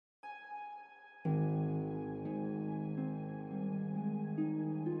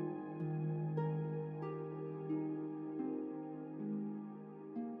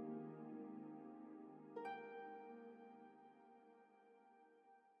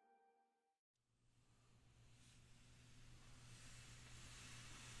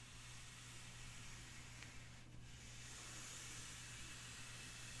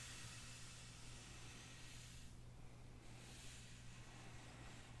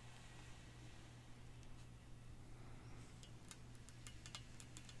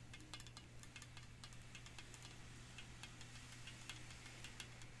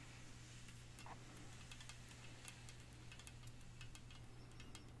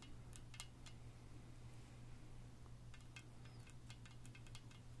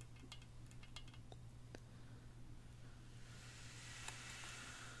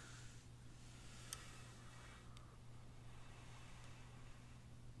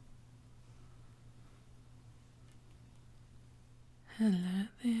Hello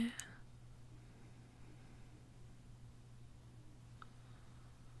there.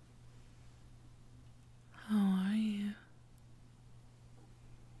 How are you?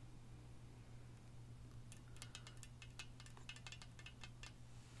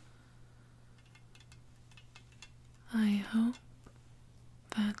 I hope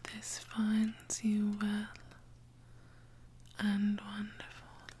that this finds you well and wonderful.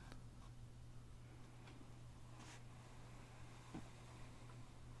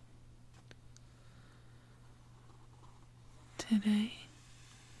 Today,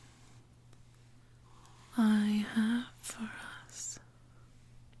 I have for us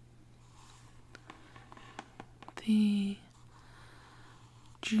the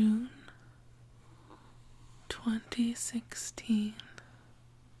June 2016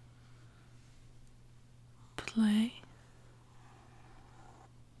 play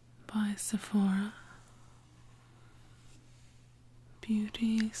by Sephora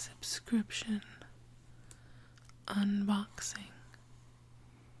beauty subscription unboxing.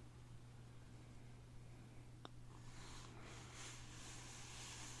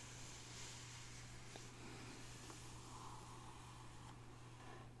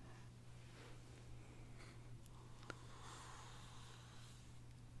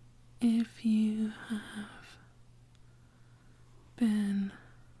 If you have been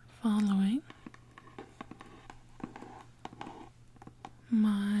following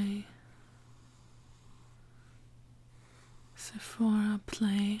my Sephora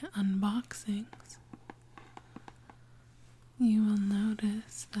Play unboxings, you will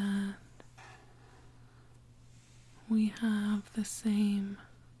notice that we have the same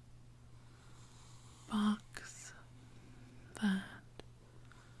box that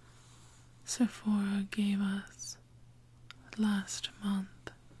Sephora gave us last month.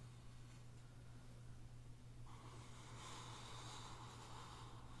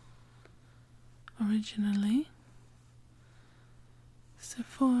 Originally,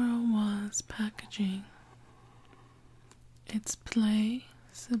 Sephora was packaging its Play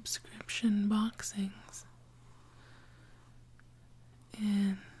subscription boxings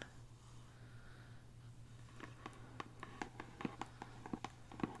in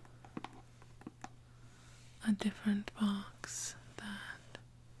a different box that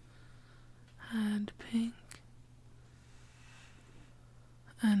had pink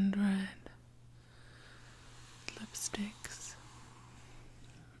and red lipsticks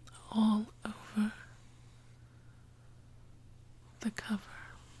all over the cover.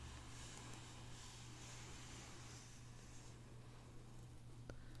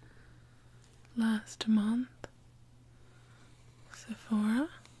 Last month, Sephora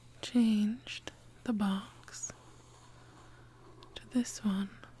changed the box to this one,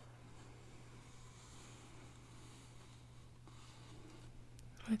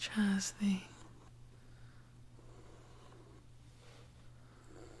 which has the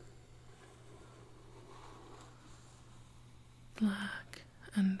black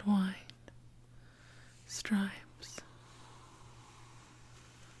and white stripes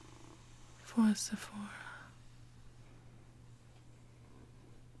for Sephora.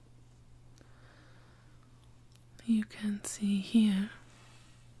 You can see here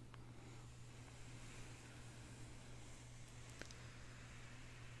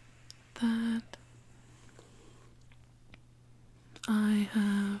that I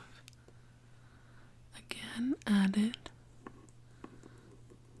have again added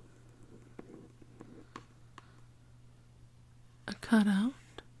a cutout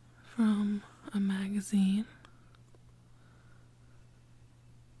from a magazine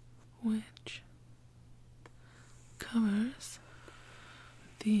which covers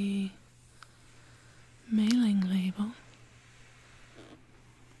the mailing label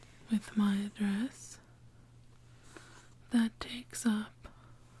with my address that takes up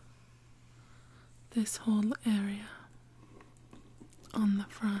this whole area on the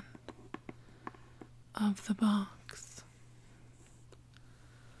front of the box.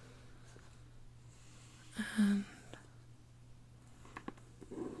 And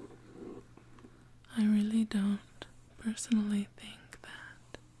I really don't personally think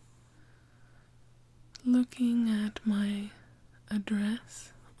that looking at my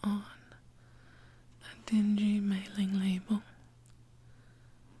address on a dingy mailing label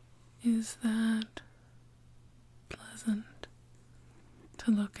is that pleasant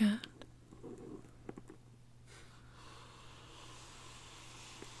to look at.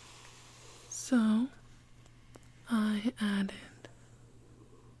 So I added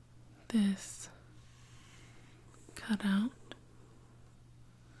this cutout,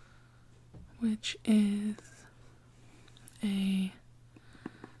 which is a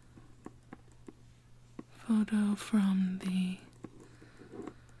photo from the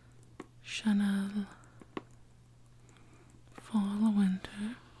Chanel Fall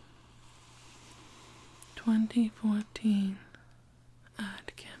Winter 2014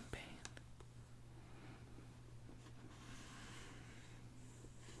 ad campaign.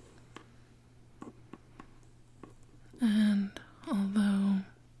 And although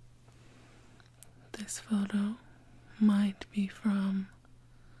this photo might be from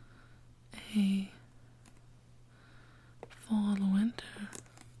a fall winter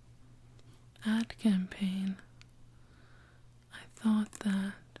ad campaign, I thought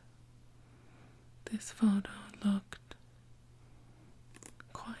that this photo looked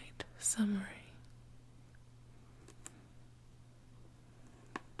quite summery.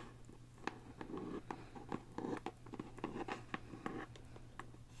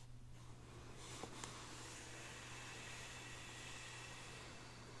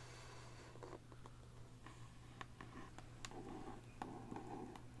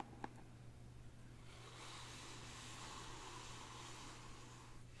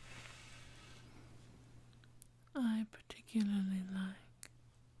 I particularly like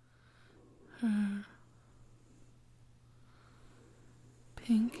her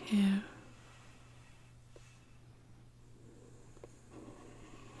pink hair,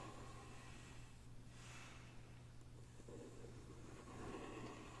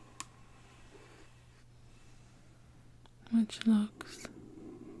 which looks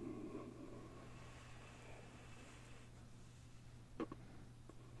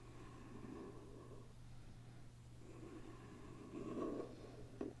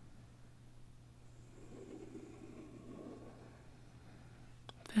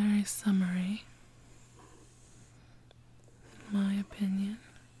very summery, in my opinion,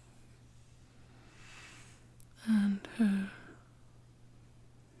 and her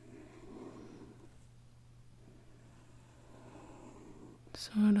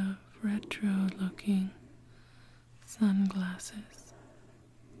sort of retro looking sunglasses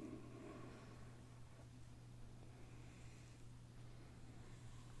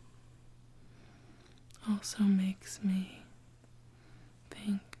also makes me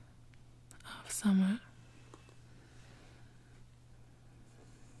think of summer.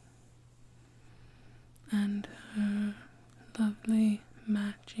 And her lovely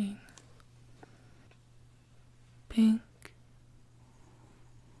matching pink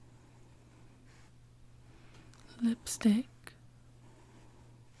lipstick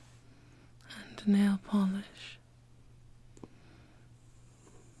and nail polish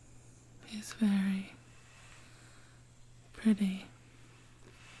is very pretty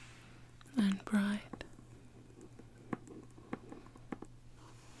and bright.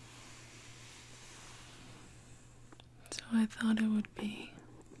 So I thought it would be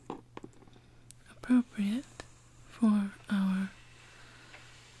appropriate for our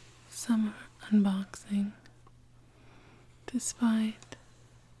summer unboxing, despite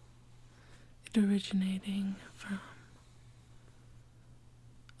it originating from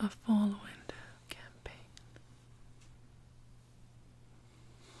a fall-winter campaign.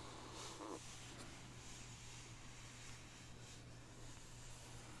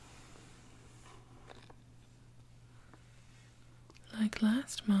 Like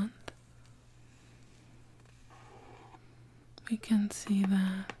last month, we can see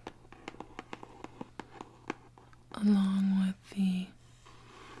that along with the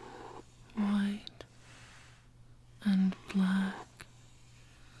white and black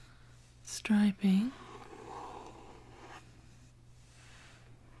striping,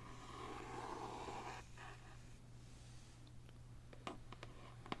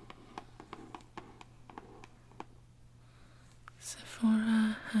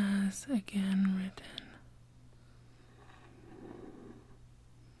 Sephora has again written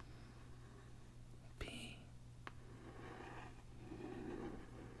P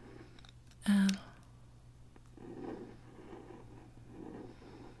L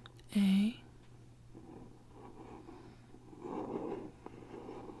A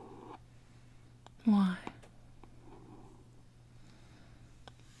Y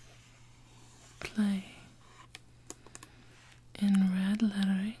play in red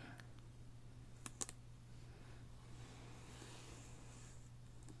lettering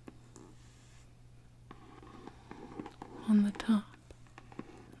on the top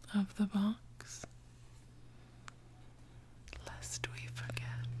of the box, lest we forget.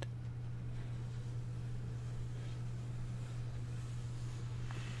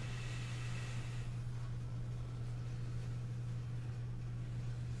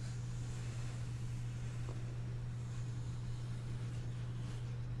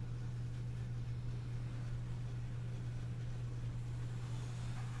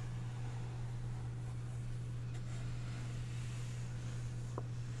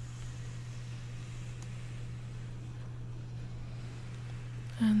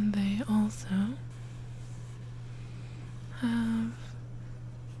 also have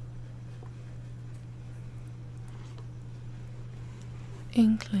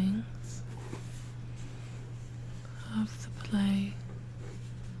inklings of the play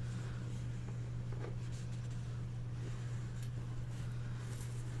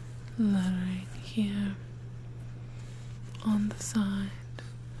lettering here on the side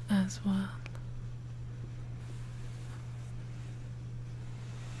as well.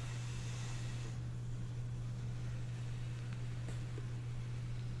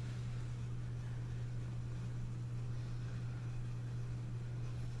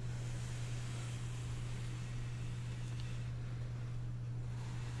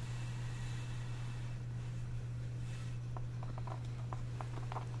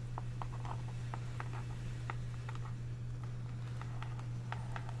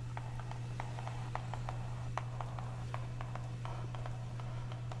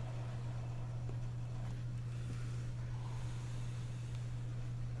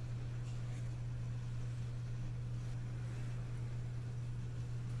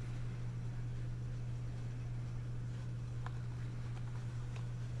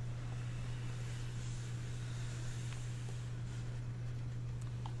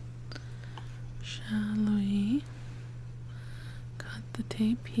 Shall we cut the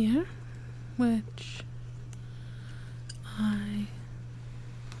tape here, which I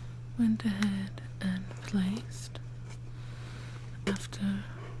went ahead and placed after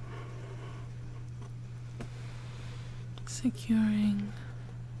securing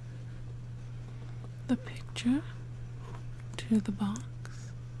the picture to the box.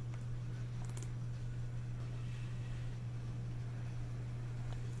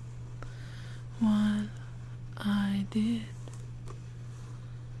 While I did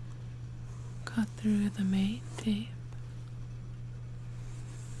cut through the matte tape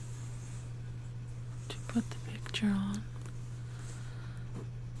to put the picture on,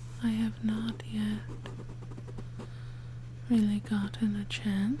 I have not yet really gotten a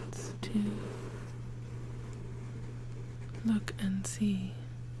chance to look and see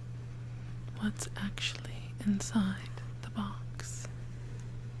what's actually inside the box.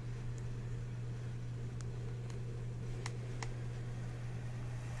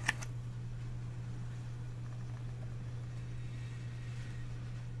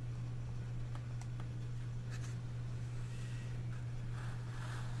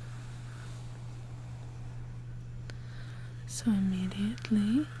 So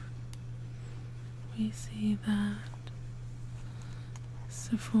immediately we see that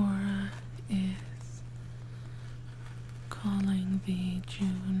Sephora is calling the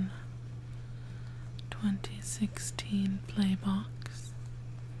June 2016 playbox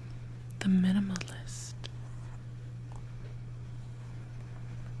the Minimalist.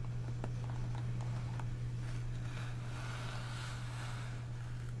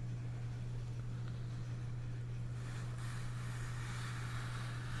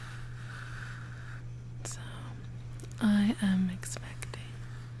 I am expecting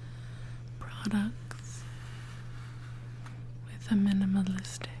products with a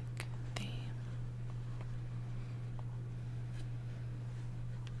minimalistic theme.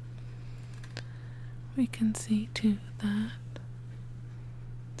 We can see too that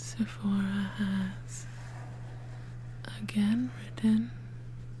Sephora has again written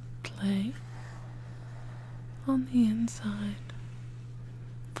play on the inside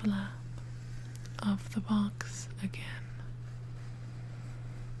flap of the box again.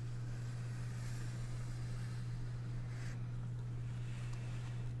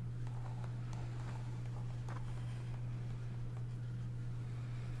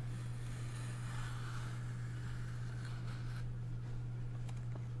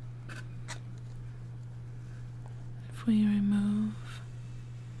 If we remove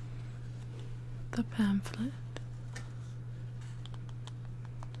the pamphlet,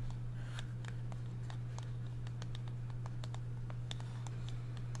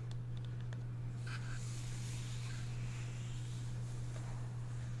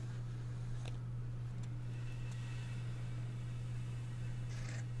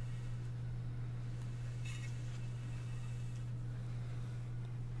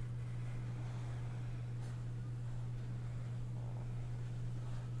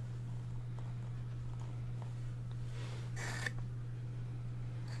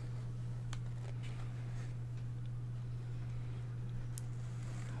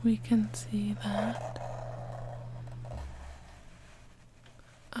 we can see that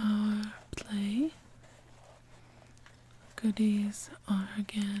our play goodies are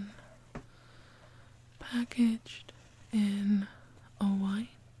again packaged in a white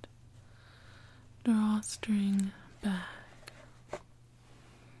drawstring bag.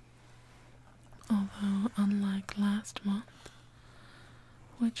 Although, unlike last month,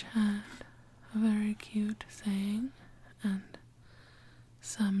 which had a very cute saying and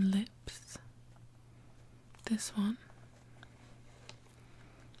some lips, this one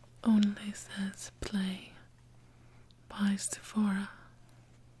only says "Play" by Sephora.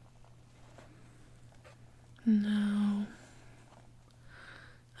 Now,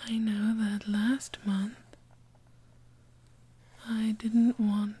 I know that last month I didn't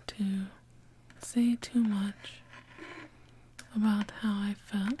want to say too much about how I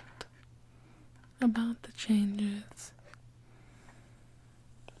felt about the changes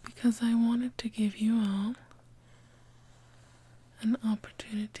because I wanted to give you all an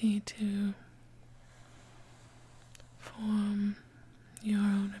opportunity to form your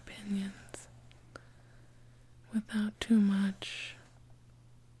own opinions without too much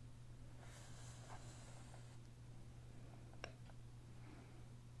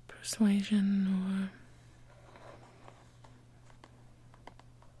persuasion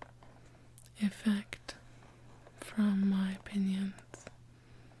or effect from my opinions.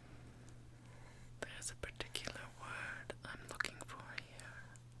 There's a particular word I'm looking for here,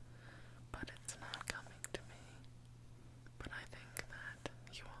 but it's not coming to me. But I think that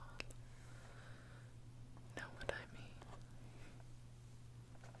you all know what I mean.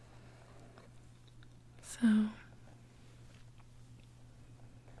 So,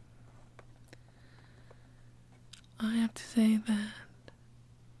 I have to say that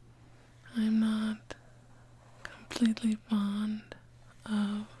I'm not completely fond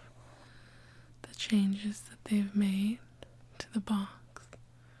of the changes that they've made to the box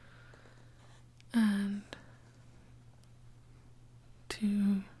and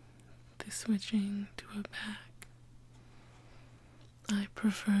to the switching to a bag. I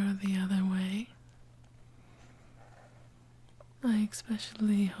prefer the other way. I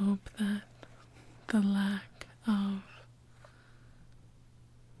especially hope that the lack of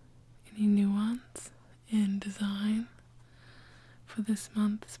any nuance in design for this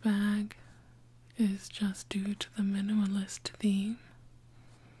month's bag is just due to the minimalist theme,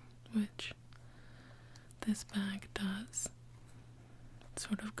 which this bag does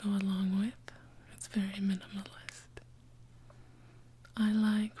sort of go along with. It's very minimalist. I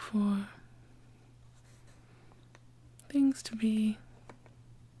like for things to be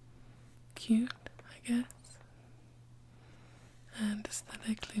cute, I guess, and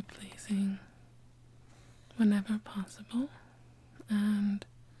aesthetically pleasing whenever possible. And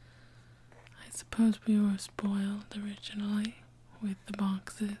I suppose we were spoiled originally with the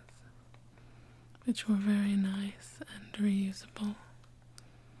boxes, which were very nice and reusable.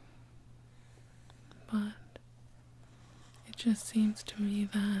 But it just seems to me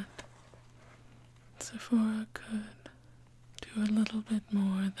that Sephora could do a little bit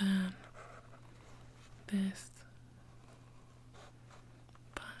more than this.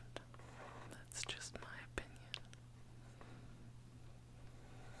 But that's just my opinion.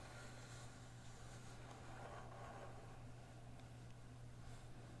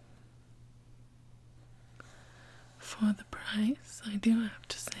 For the price, I do have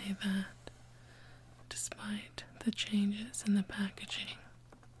to say that despite the changes in the packaging,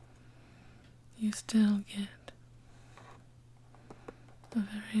 you still get a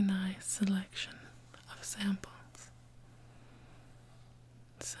very nice selection of samples.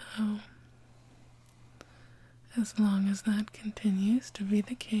 So, as long as that continues to be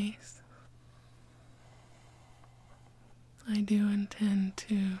the case, I do intend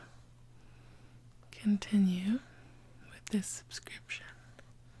to continue with this subscription.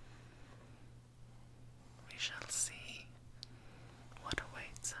 We shall see what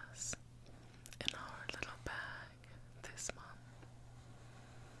awaits us in our little bag this month.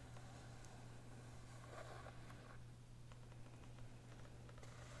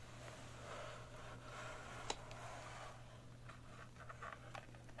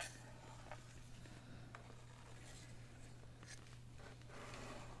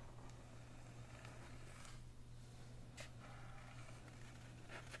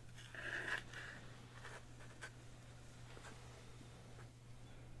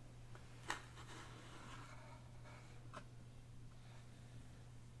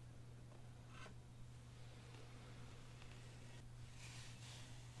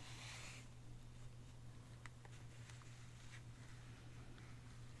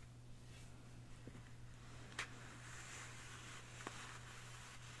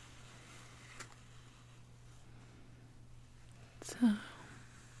 So,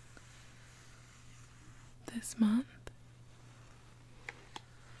 this month,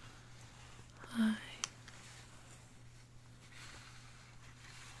 I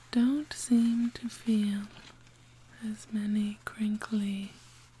to feel as many crinkly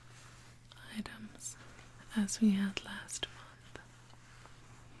items as we had last month.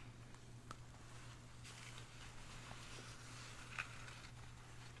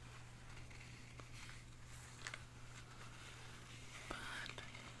 But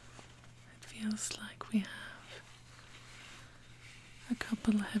it feels like we have a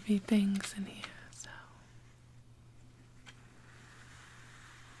couple heavy things in here, so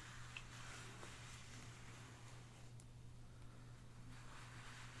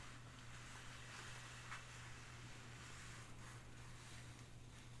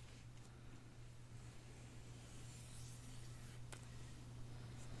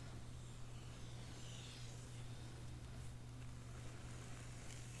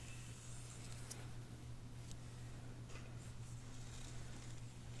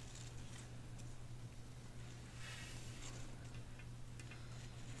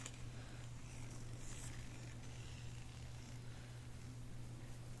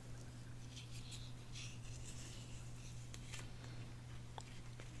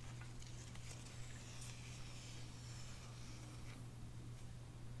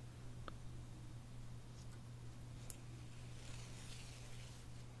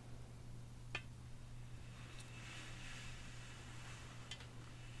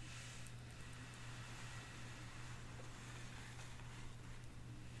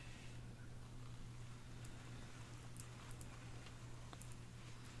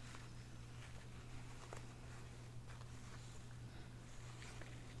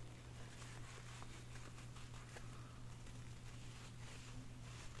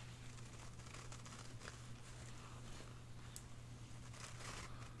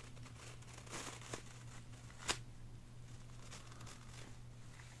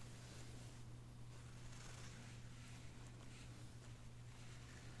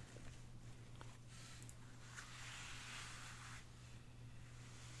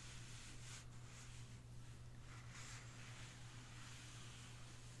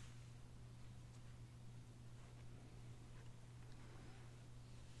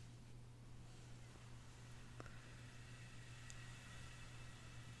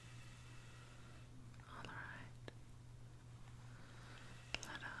alright.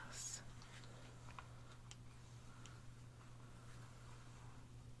 Let us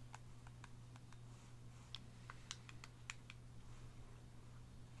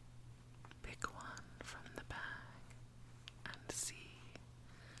pick one from the bag and see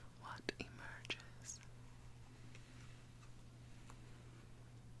what emerges.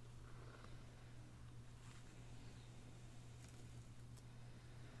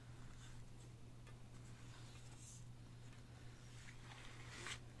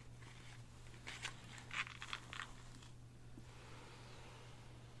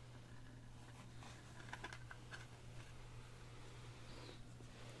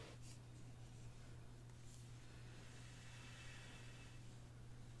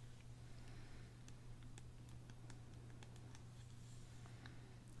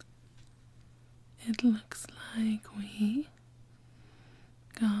 It looks like we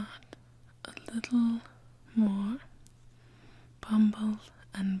got a little more Bumble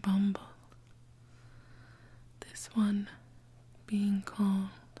and Bumble. This one being called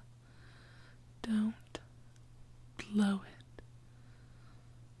Don't Blow It.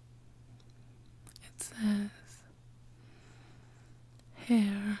 It says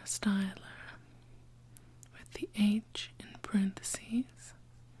hair styler with the H in parentheses.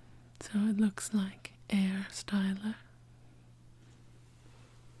 So it looks like air styler.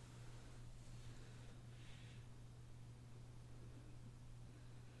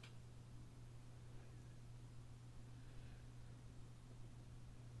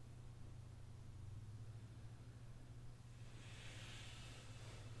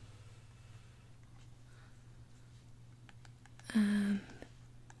 And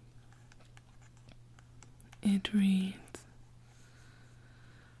it reads,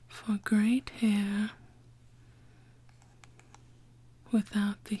 for great hair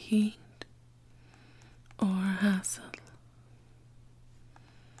without the heat or hassle.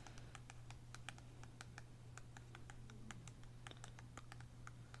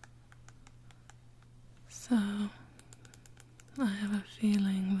 So I have a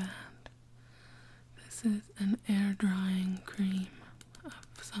feeling that this is an air drying cream of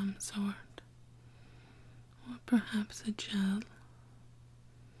some sort, or perhaps a gel.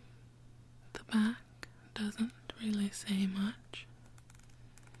 The back doesn't really say much,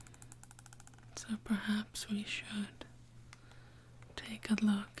 so perhaps we should take a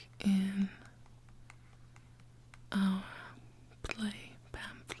look in our play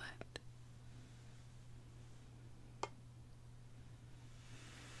pamphlet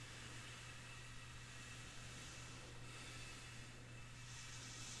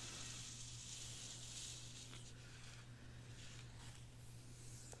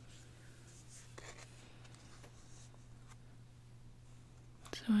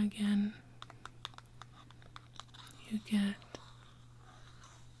So again, you get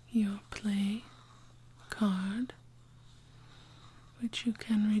your play card, which you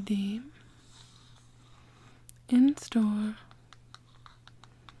can redeem in store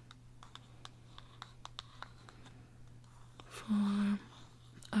for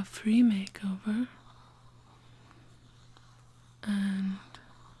a free makeover and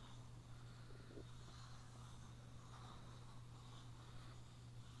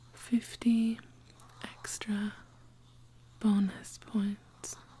 $50 extra bonus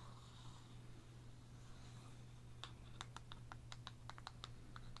points.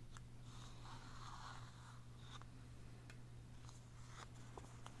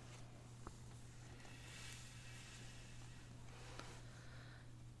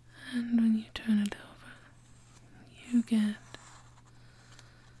 And when you turn it over, you get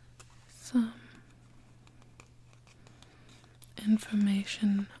some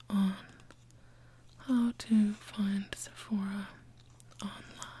information on how to find Sephora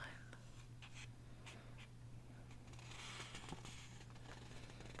online.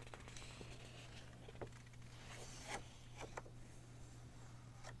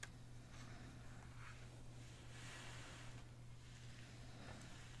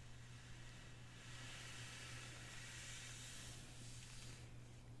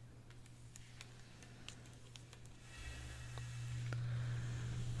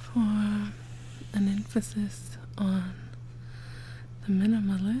 For an emphasis on the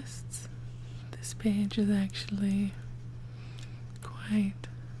minimalists, this page is actually quite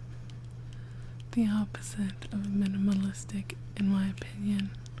the opposite of minimalistic, in my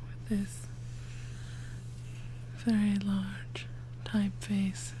opinion, with this very large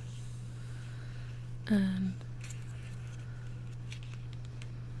typeface and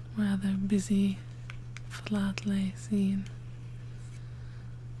rather busy flat lay scene.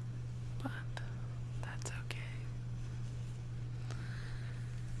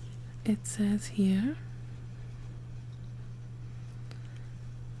 It says here,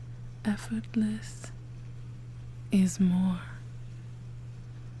 effortless is more.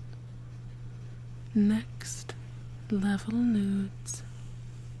 Next level nudes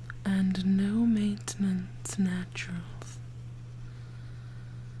and no maintenance naturals.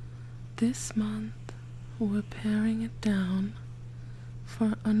 This month we're paring it down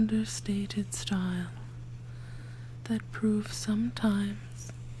for understated style that proves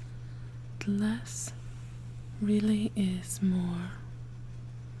sometimes less really is more.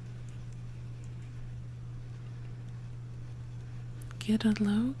 Get a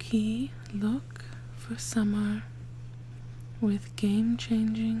low-key look for summer with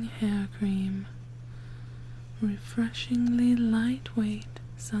game-changing hair cream, refreshingly lightweight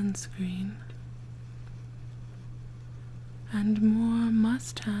sunscreen, and more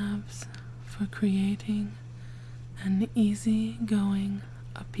must-haves for creating an easy-going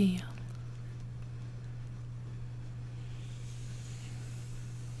appeal.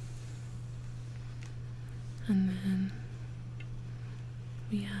 And then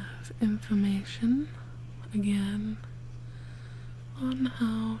we have information again on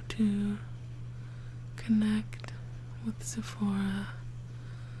how to connect with Sephora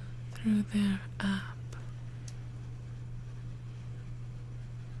through their app.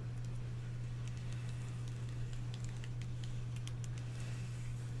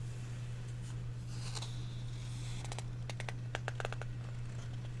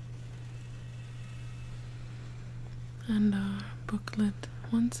 And our booklet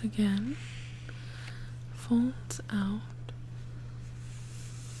once again folds out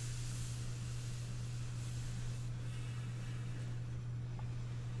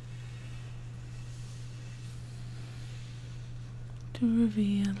to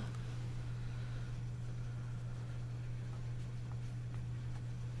reveal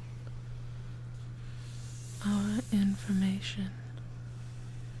our information.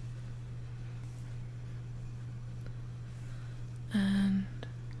 And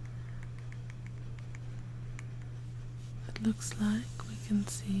it looks like we can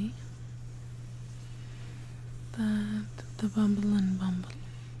see that the Bumble and Bumble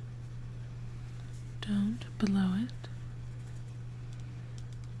don't below it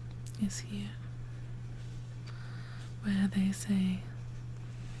is here, where they say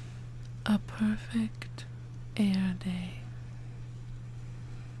a perfect air day.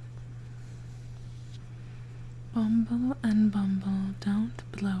 Bumble and Bumble Don't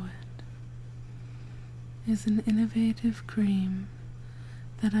Blow It is an innovative cream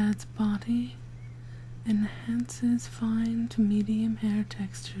that adds body, enhances fine to medium hair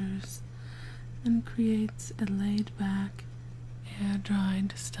textures, and creates a laid-back, air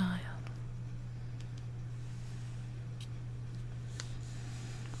dried style.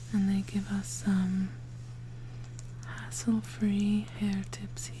 And they give us some hassle-free hair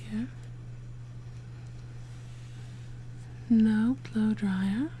tips here. No blow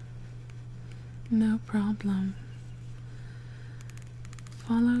dryer, no problem.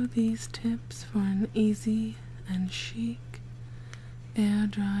 Follow these tips for an easy and chic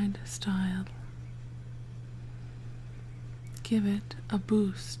air-dried style. Give it a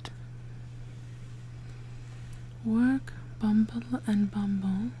boost. Work bumble and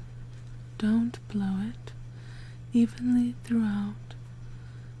bumble, don't blow it, evenly throughout,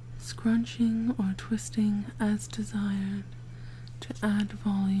 scrunching or twisting as desired to add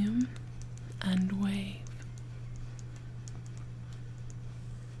volume and wave.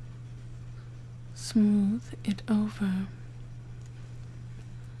 Smooth it over.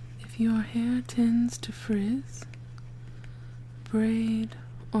 If your hair tends to frizz, braid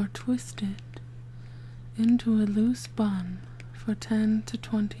or twist it into a loose bun for 10 to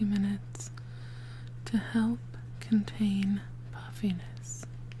 20 minutes to help contain puffiness.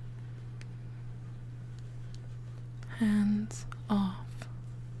 Hands off.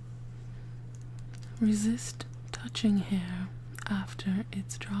 Resist touching hair after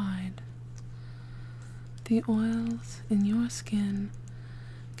it's dried. The oils in your skin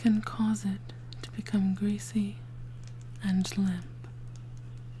can cause it to become greasy and limp.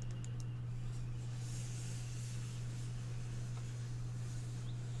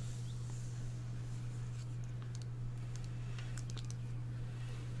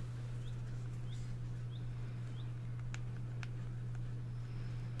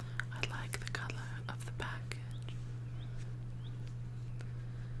 I like the color of the package.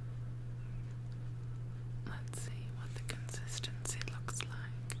 Let's see what the consistency looks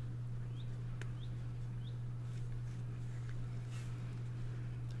like.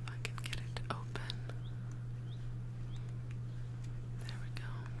 If I can get it to open. There we go.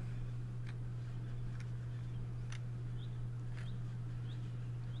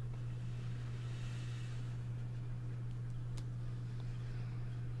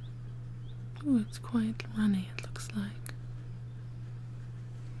 Oh, it's quite runny, it looks like.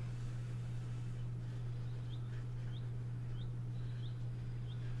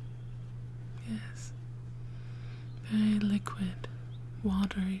 Yes, very liquid,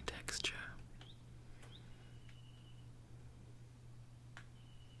 watery texture.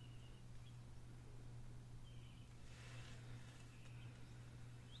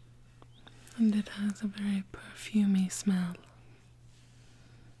 And it has a very perfumey smell.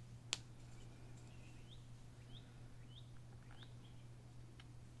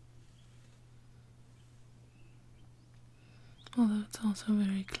 Although it's also a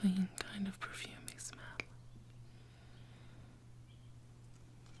very clean kind of perfumey smell.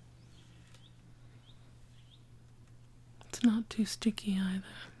 It's not too sticky either,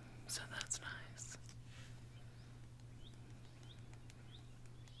 so that's nice.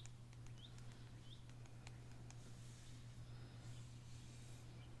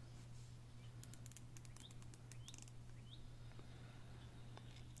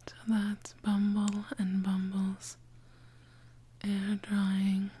 So that's Bumble and Bumble's air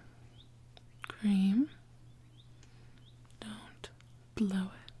drying cream. Don't blow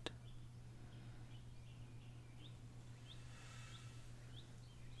it.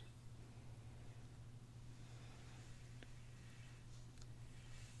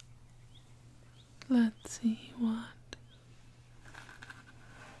 Let's see what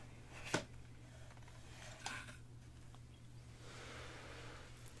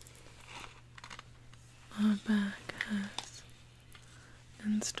our bag has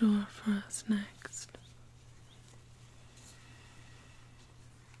in store for us next.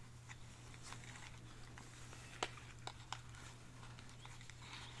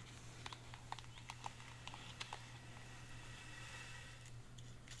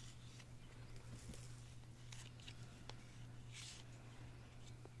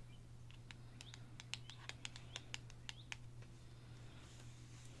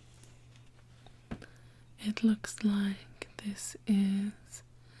 It looks like this is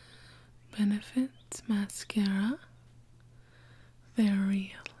Benefits Mascara. They're real.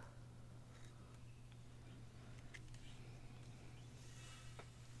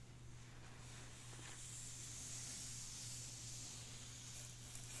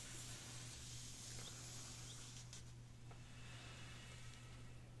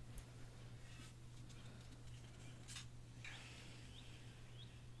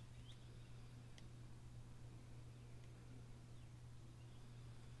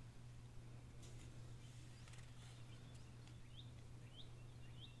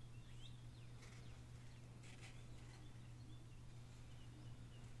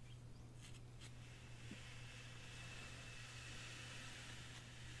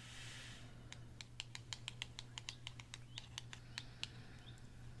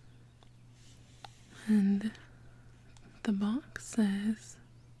 And the box says,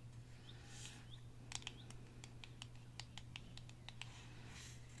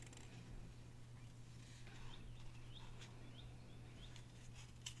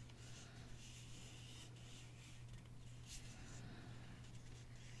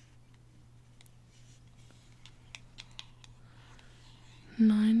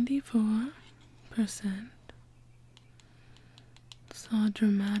 "94% saw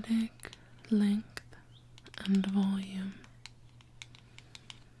dramatic length and volume.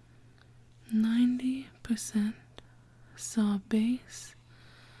 90% saw base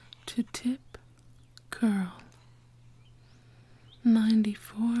to tip curl.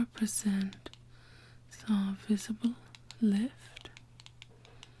 94% saw visible lift.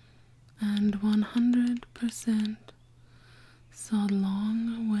 And 100% saw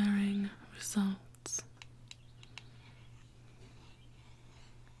long wearing results."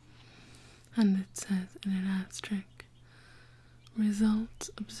 And it says in an asterisk, "Results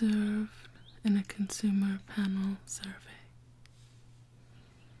observed in a consumer panel survey."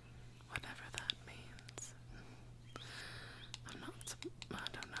 Whatever that means. I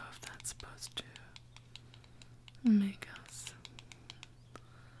don't know if that's supposed to make us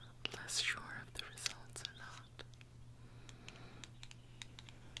less sure of the results or not.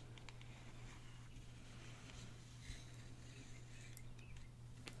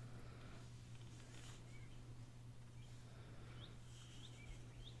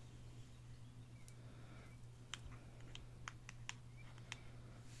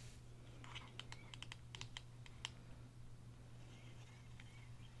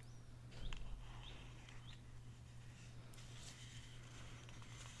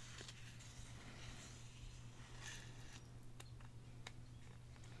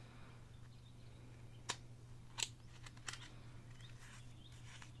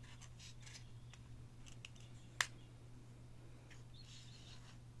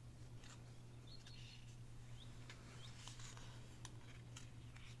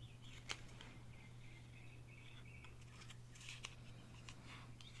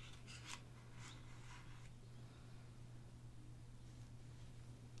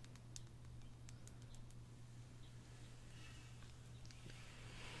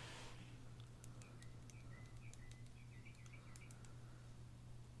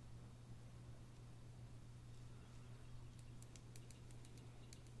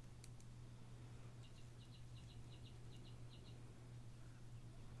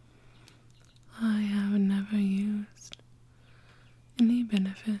 I have never used any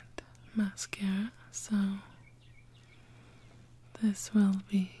Benefit mascara, so this will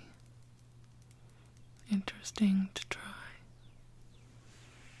be interesting to try.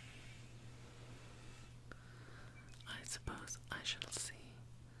 I suppose I shall see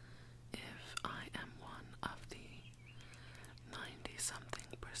if I am one of the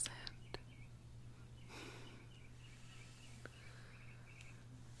 90-something%.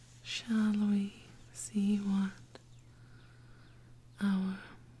 Shall we see what our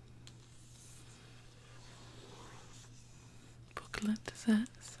booklet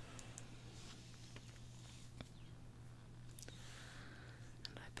says?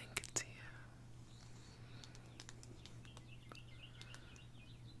 And I think it's here.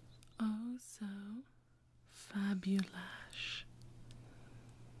 Oh, so fabulash.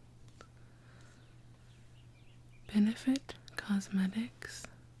 Benefit Cosmetics,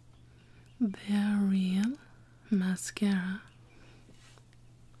 their real mascara.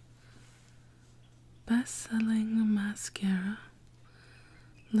 Best-selling mascara,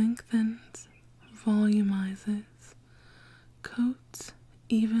 lengthens, volumizes, coats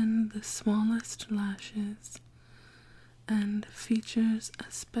even the smallest lashes, and features a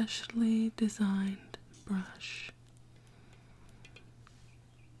specially designed brush.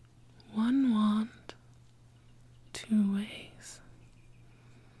 One wand, two ways.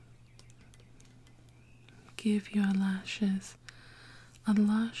 Give your lashes a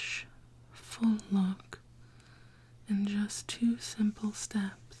lush, full look in just 2 simple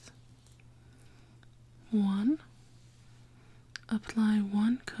steps. 1. Apply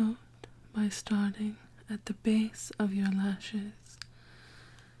 1 coat by starting at the base of your lashes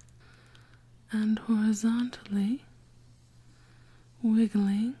and horizontally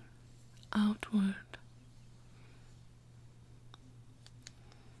wiggling outward.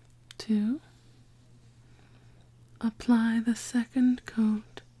 2. Apply the second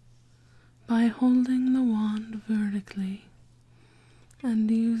coat by holding the wand vertically and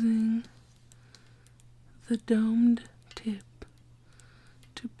using the domed tip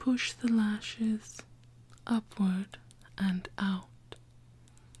to push the lashes upward and out.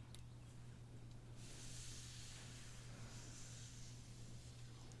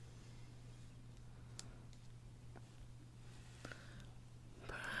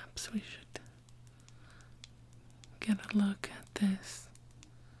 perhaps we should get a look at this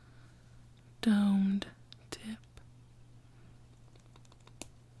domed tip.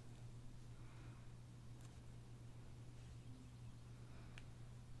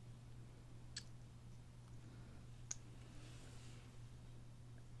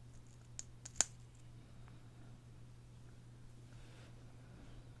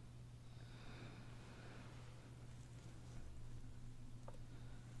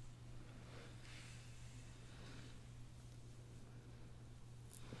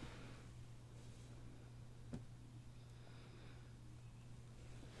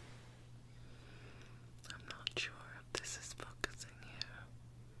 I'm not sure if this is focusing here.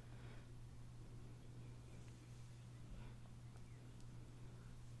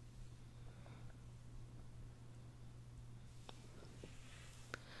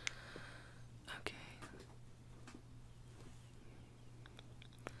 Okay.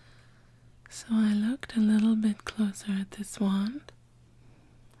 So I looked a little bit closer at this wand,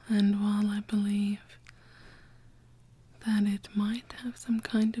 and while I believe that it might have some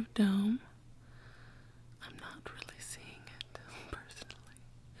kind of dome, I'm not really seeing it personally.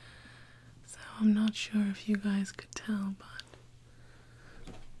 So I'm not sure if you guys could tell,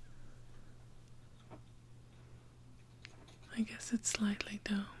 but I guess it's slightly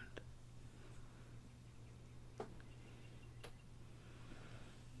domed.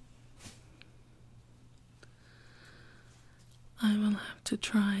 I will have to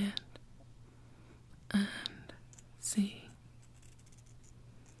try it and see.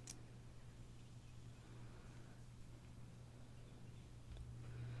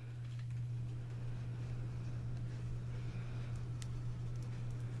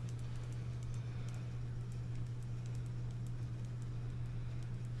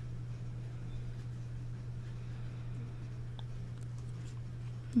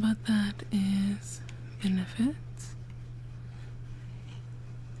 But that is Benefits.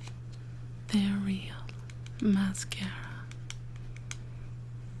 They're real mascara.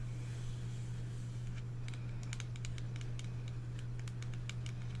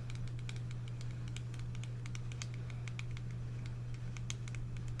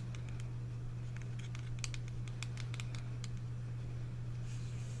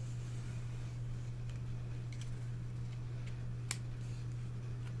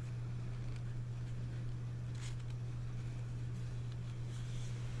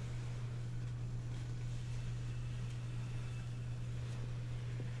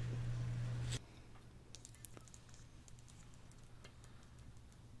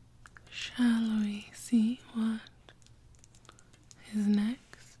 Shall we see what is next?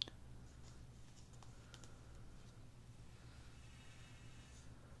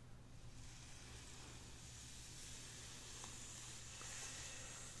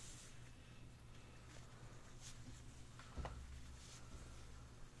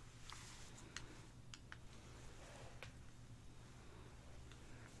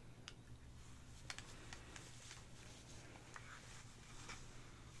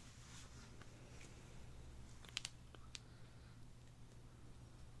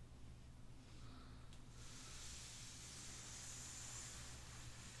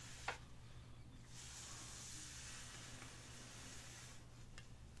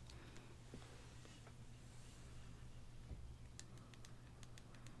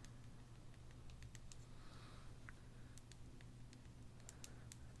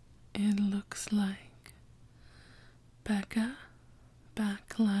 It looks like Becca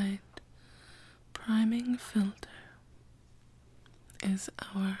Backlight Priming Filter is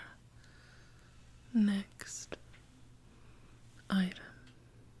our next item.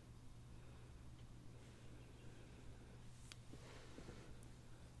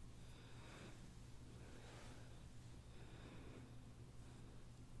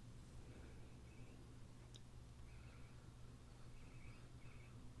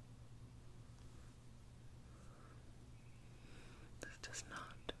 This does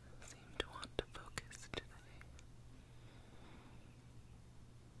not seem to want to focus today.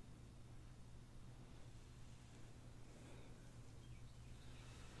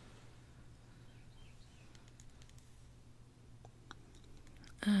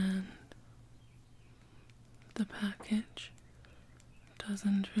 And the package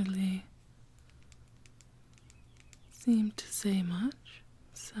doesn't really seem to say much,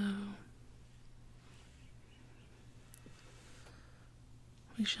 so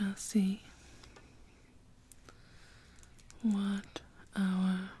we shall see what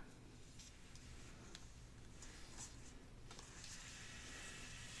our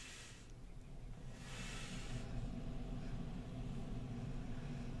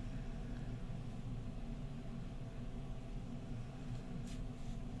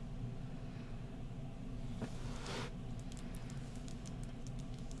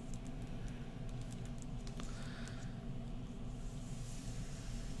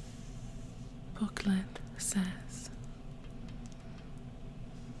says.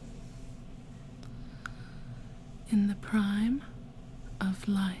 In the prime of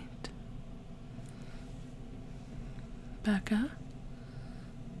light. Becca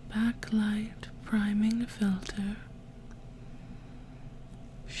Backlight Priming Filter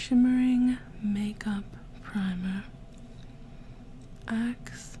Shimmering Makeup Primer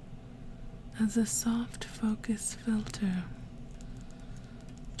acts as a soft focus filter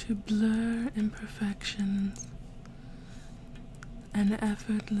to blur imperfections, an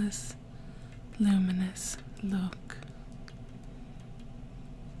effortless, luminous look.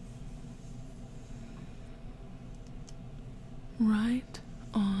 Right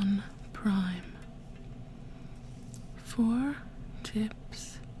on Prime. 4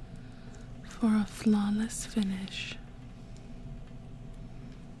 tips for a flawless finish.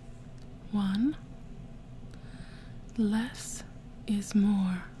 1. Less is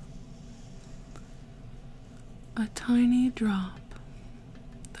more. A tiny drop,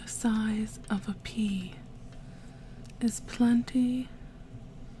 the size of a pea, is plenty.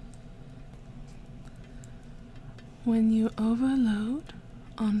 When you overload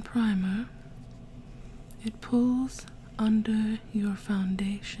on primer, it pulls under your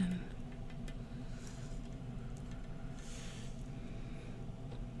foundation.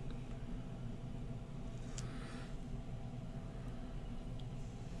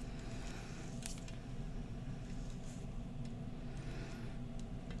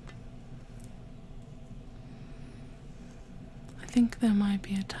 I think there might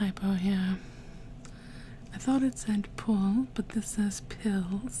be a typo here. I thought it said pull, but this says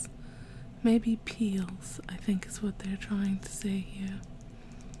pills. Maybe peels, I think is what they're trying to say here.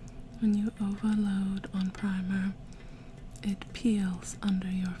 When you overload on primer, it peels under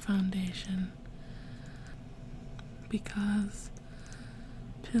your foundation. Because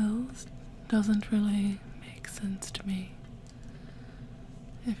pills doesn't really make sense to me.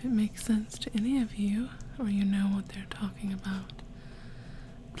 If it makes sense to any of you, or you know what they're talking about,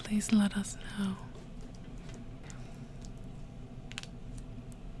 please let us know.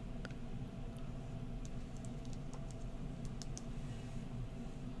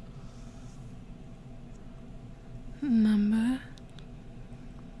 Number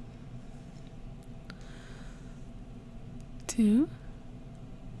 2,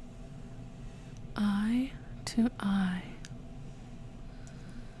 eye to eye.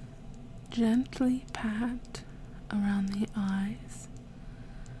 Gently pat around the eyes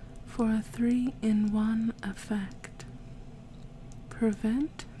for a 3-in-1 effect.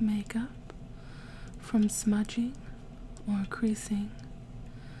 Prevent makeup from smudging or creasing.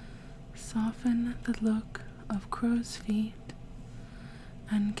 Soften the look of crow's feet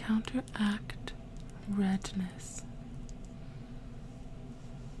and counteract redness.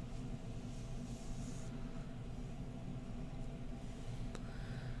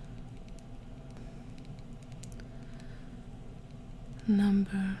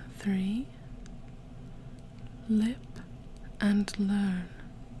 Number 3, lip and learn.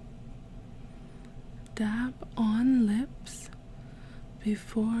 Dab on lips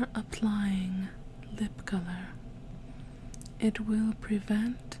before applying lip color. It will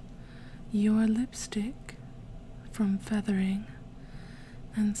prevent your lipstick from feathering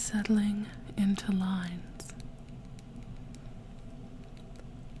and settling into lines.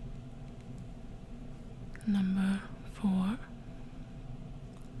 Number 4,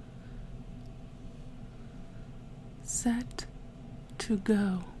 set to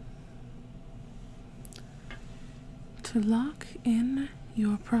go. To lock in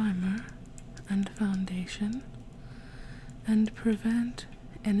your primer and foundation and prevent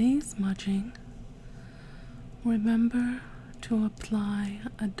any smudging, remember to apply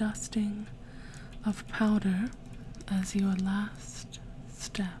a dusting of powder as your last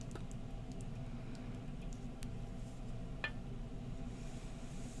step.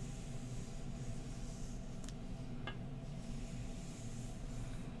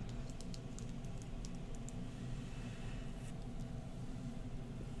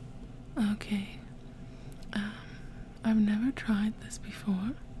 Okay, I've never tried this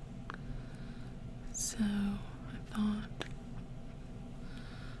before, so I thought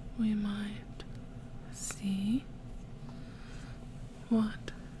we might see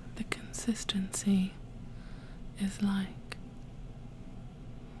what the consistency is like.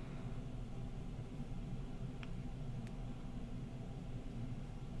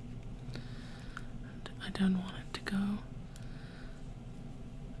 And I don't want it to go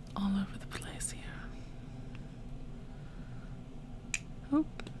all over the place here.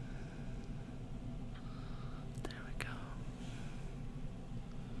 Oop. There we go.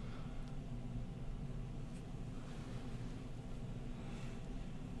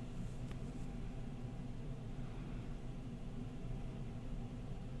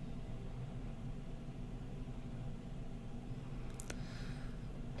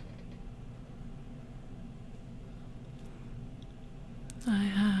 I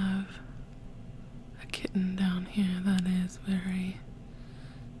have a kitten down here that is very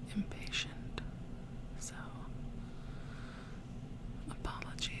impatient, so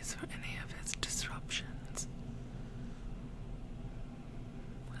apologies for any of his disruptions.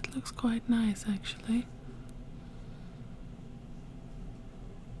 It looks quite nice, actually.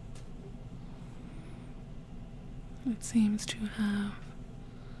 It seems to have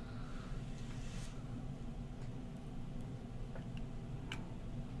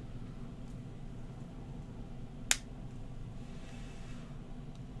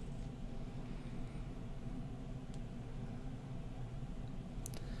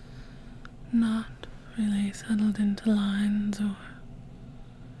not really settled into lines or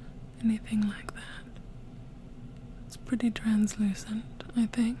anything like that. It's pretty translucent, I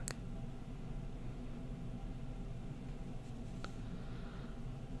think.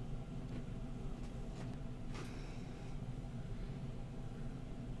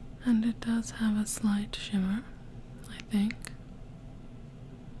 And it does have a slight shimmer, I think.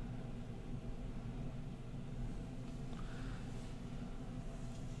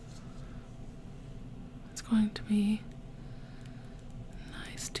 It's going to be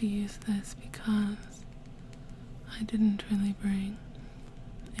nice to use this because I didn't really bring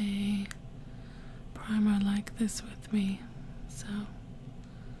a primer like this with me, so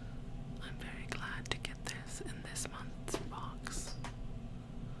I'm very glad to get this in this month's box.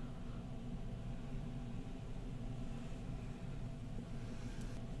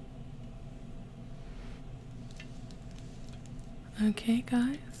 Okay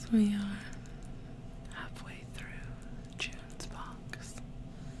guys, we are halfway through June's box,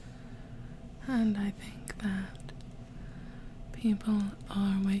 and I think that people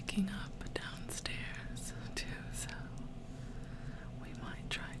are waking up downstairs too, so we might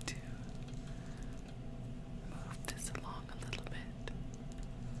try to move this along a little bit.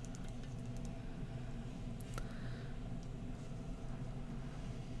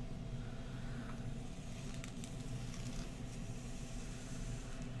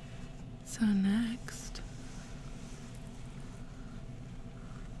 So next,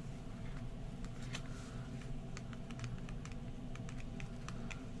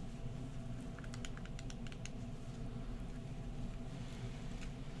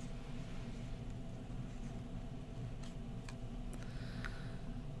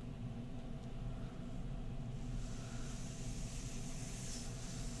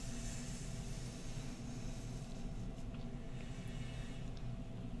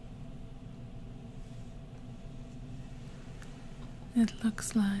 it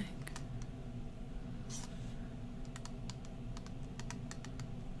looks like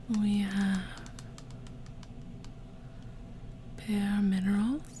we have Bare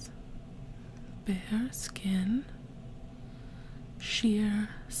Minerals, Bare Skin, Sheer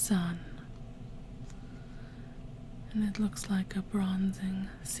Sun, and it looks like a bronzing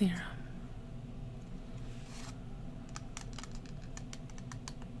serum.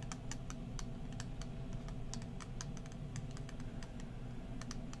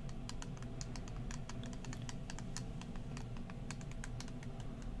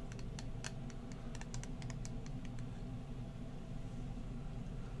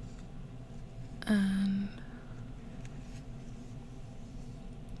 And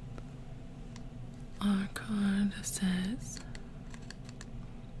our card says,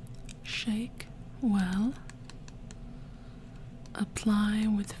 shake well, apply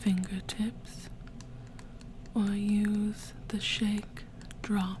with fingertips, or use the shake,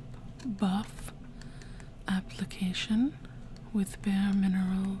 drop, buff application with Bare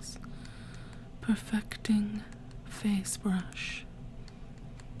Minerals Perfecting Face Brush.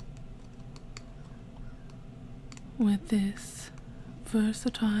 With this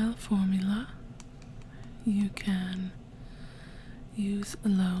versatile formula, you can use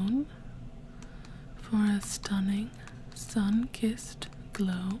alone for a stunning sun-kissed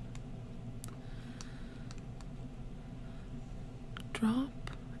glow.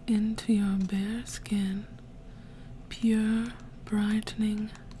 Drop into your bare skin pure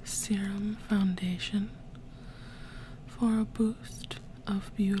brightening serum foundation for a boost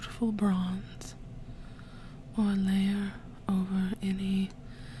of beautiful bronze, or layer over any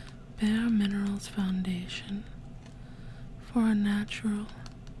Bare Minerals foundation for a natural,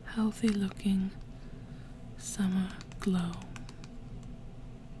 healthy looking summer glow.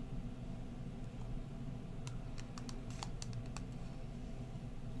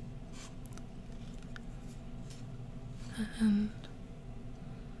 And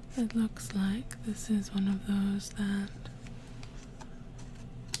it looks like this is one of those that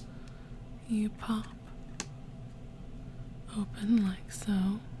you pop open like so.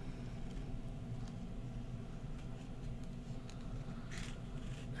 And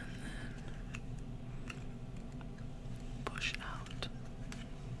then push out.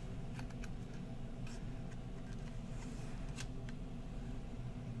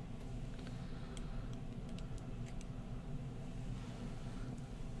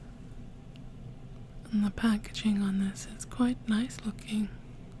 And the packaging on this is quite nice looking.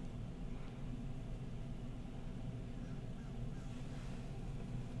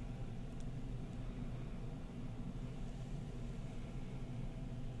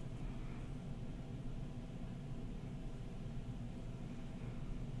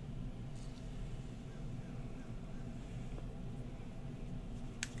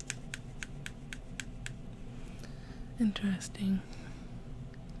 Interesting.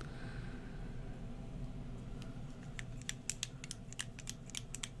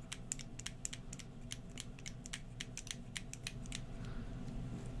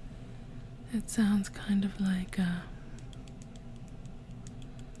 It sounds kind of like a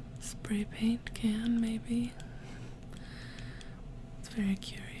spray paint can, maybe. It's very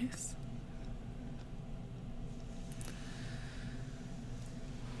curious.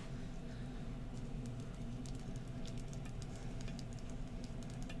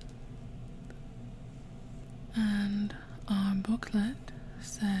 And our booklet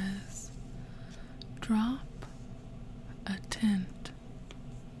says, drop a tint.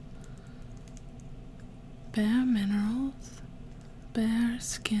 Bare Minerals Bare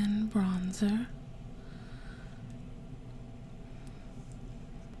Skin Bronzer.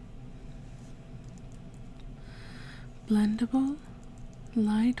 Blendable,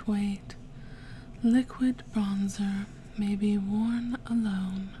 lightweight, liquid bronzer may be worn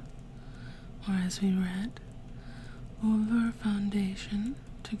alone, or as we read, over foundation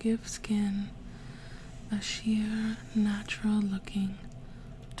to give skin a sheer, natural-looking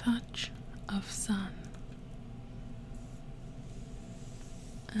touch of sun.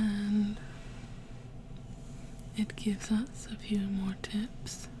 And it gives us a few more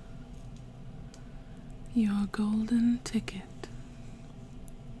tips. Your golden ticket.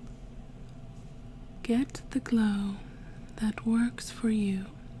 Get the glow that works for you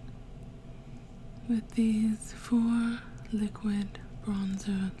with these 4 liquid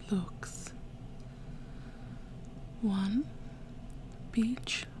bronzer looks. 1.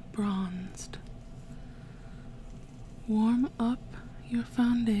 Beach Bronzed. Warm up your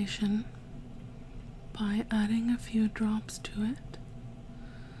foundation by adding a few drops to it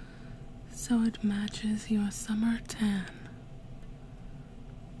so it matches your summer tan.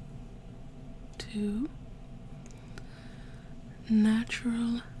 2.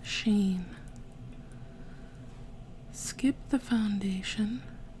 Natural Sheen. Skip the foundation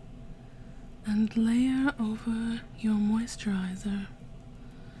and layer over your moisturizer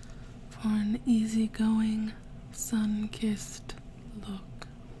for an easygoing, sun-kissed look.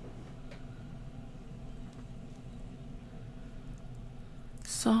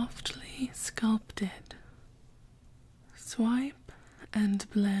 Softly Sculpted. Swipe and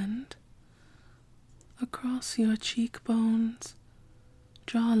blend across your cheekbones,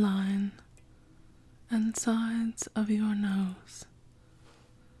 jawline, and sides of your nose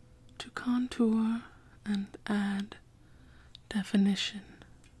to contour and add definition.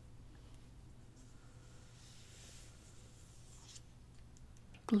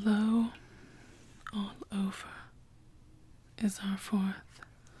 Glow all over is our 4th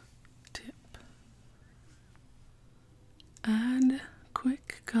tip. Add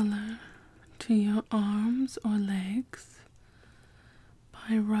quick color to your arms or legs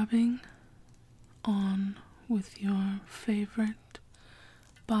by rubbing on with your favorite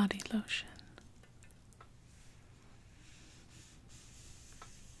body lotion.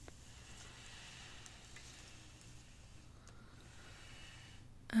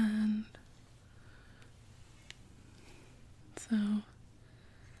 And so I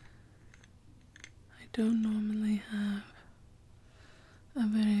don't normally have a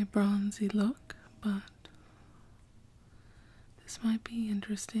very bronzy look, but this might be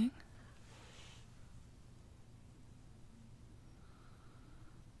interesting.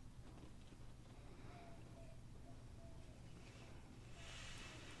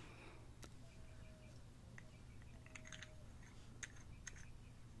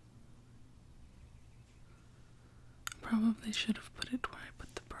 Probably should have put it where I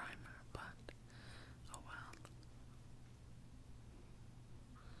put the primer, but oh well.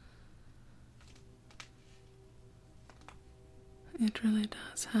 It really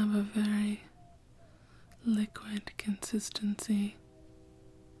does have a very liquid consistency.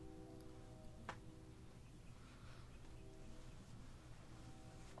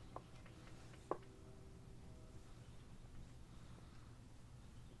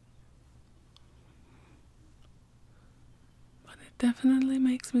 definitely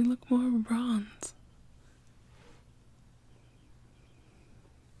makes me look more bronze.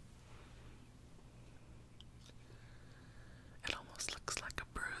 It almost looks like a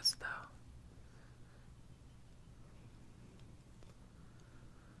bruise, though.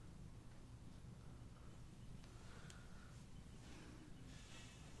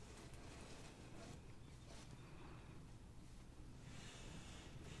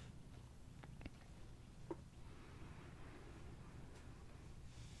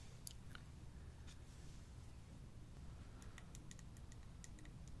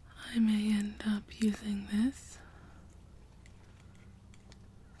 I may end up using this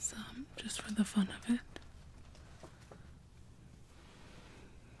some just for the fun of it.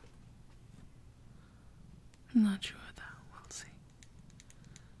 I'm not sure though, we'll see.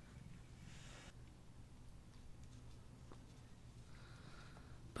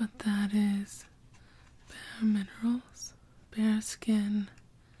 But that is Bare Minerals, Bare Skin,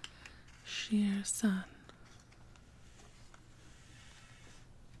 Sheer Sun.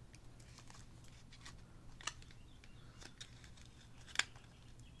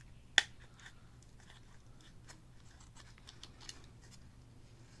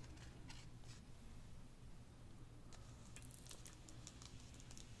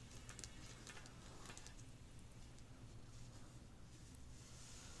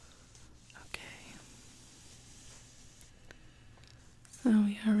 So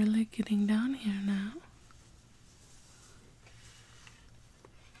we are really getting down here now.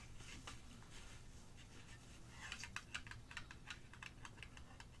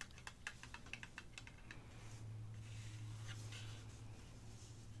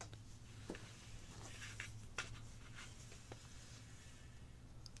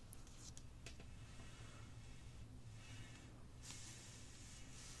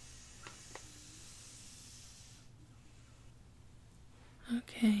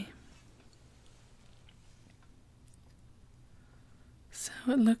 Okay. So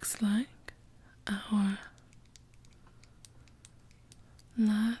it looks like our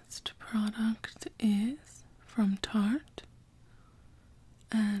last product is from Tarte,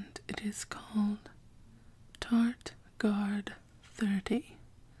 and it is called Tarte Guard 30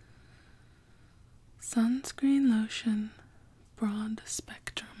 Sunscreen Lotion Broad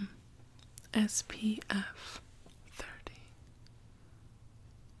Spectrum SPF 30.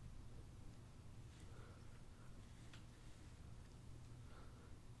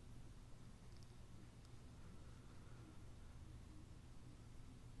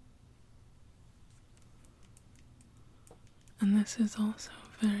 And this is also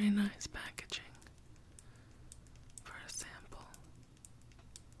very nice packaging for a sample.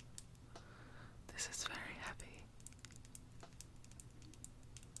 This is very heavy.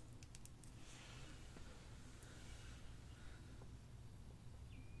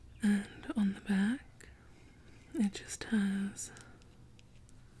 And on the back, it just has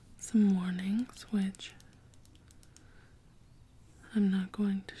some warnings, which I'm not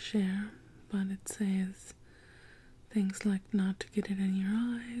going to share, but it says things like not to get it in your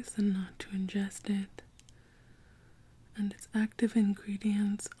eyes and not to ingest it. And its active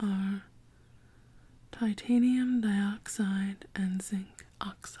ingredients are titanium dioxide and zinc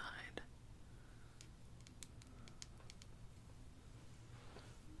oxide.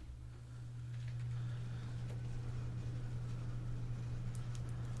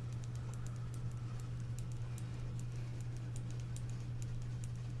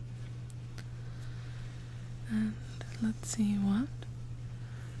 And let's see what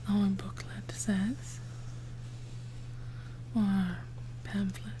our booklet says, or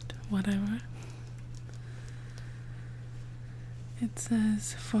pamphlet, whatever. It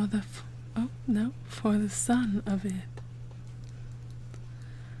says for the sun of it.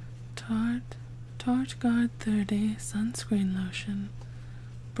 Tarte Guard 30 Sunscreen Lotion,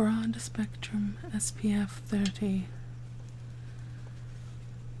 Broad Spectrum SPF 30.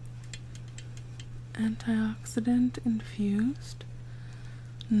 Antioxidant infused,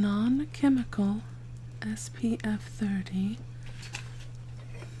 non-chemical SPF 30.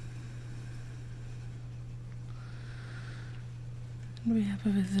 And we have a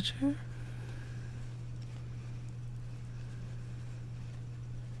visitor.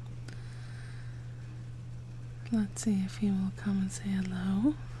 Let's see if he will come and say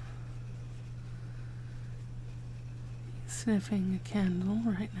hello. He's sniffing a candle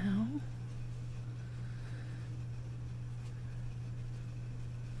right now.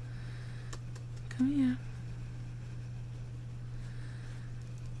 Come here.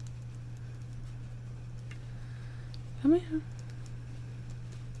 Come here.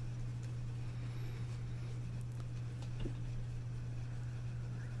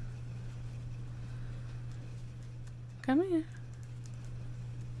 come here.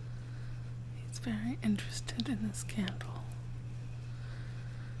 He's very interested in this candle.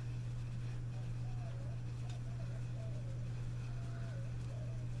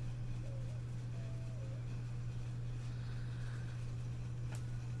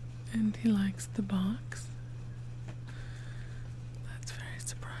 And he likes the box. That's very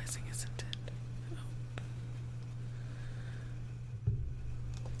surprising, isn't it?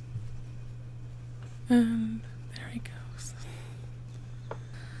 Oh. And there he goes.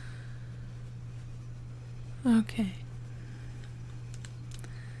 Okay.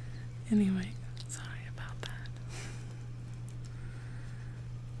 Anyway, sorry about that.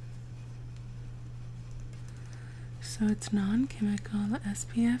 So it's non-chemical,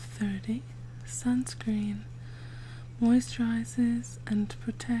 SPF 30, sunscreen, moisturizes and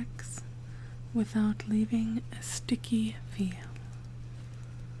protects without leaving a sticky feel.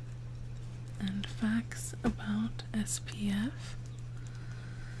 And facts about SPF.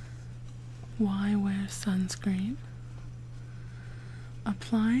 Why wear sunscreen?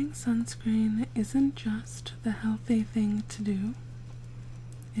 Applying sunscreen isn't just the healthy thing to do.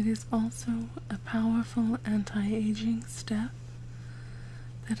 It is also a powerful anti-aging step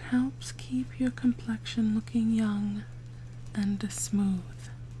that helps keep your complexion looking young and smooth.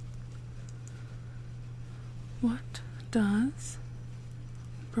 What does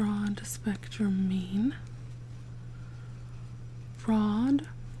broad spectrum mean? Broad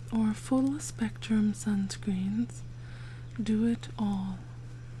or full spectrum sunscreens do it all.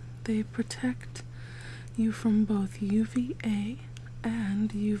 They protect you from both UVA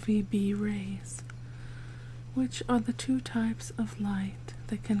and UVB rays, which are the two types of light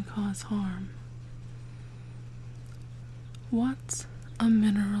that can cause harm. What's a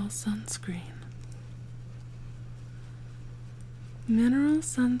mineral sunscreen? Mineral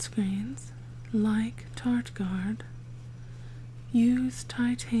sunscreens, like Tartguard, use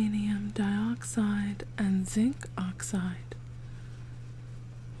titanium dioxide and zinc oxide,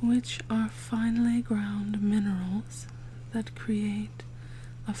 which are finely ground minerals that create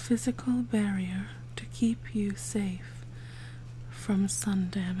a physical barrier to keep you safe from sun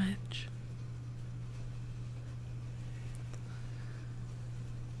damage.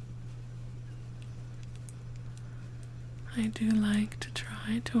 I do like to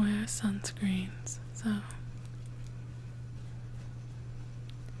try to wear sunscreens, so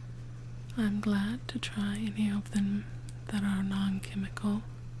I'm glad to try any of them that are non-chemical.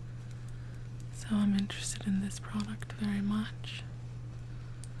 So I'm interested in this product very much.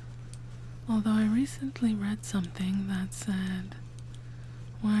 Although I recently read something that said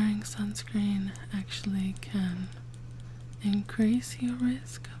wearing sunscreen actually can increase your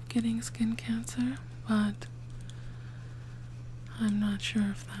risk of getting skin cancer, but I'm not sure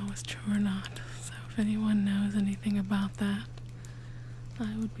if that was true or not. So if anyone knows anything about that,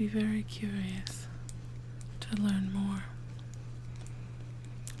 I would be very curious to learn more.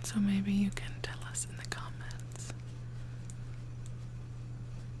 So maybe you can tell us in the comments.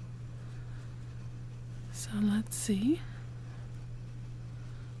 So let's see.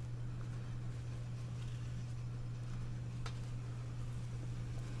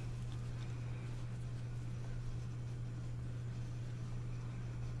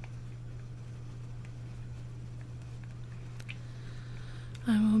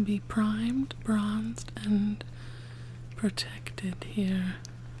 I will be primed, bronzed, and protected here.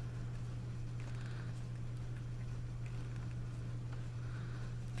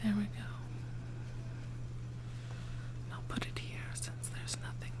 There we go. I'll put it here since there's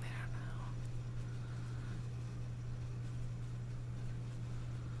nothing there now.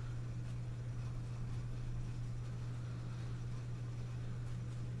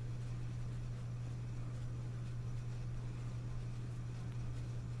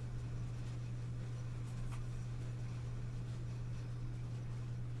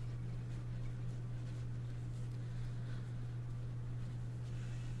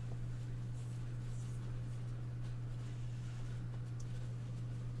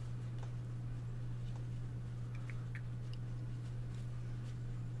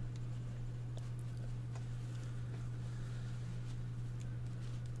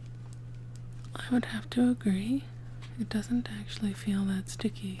 I would have to agree, it doesn't actually feel that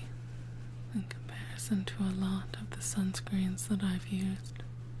sticky in comparison to a lot of the sunscreens that I've used.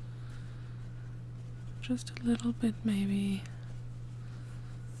 Just a little bit maybe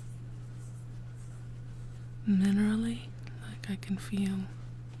minerally, like I can feel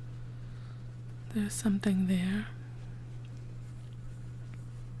there's something there.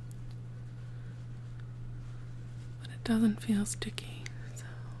 But it doesn't feel sticky.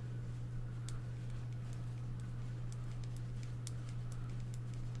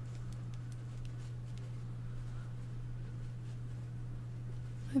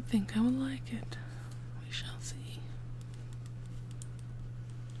 I think I will like it. We shall see.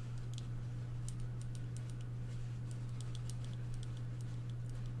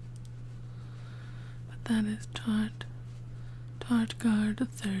 But that is Tarte Guard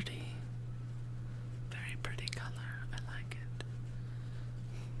 30. Very pretty color. I like it.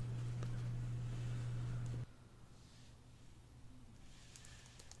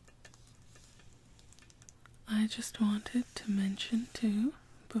 I just wanted to mention too,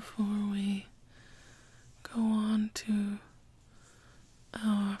 before we go on to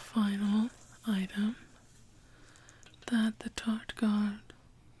our final item, that the Tarte Guard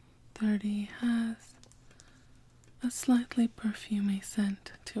 30 has a slightly perfumey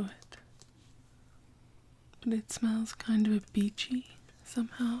scent to it. But it smells kind of beachy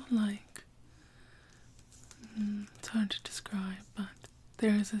somehow, like, it's hard to describe, but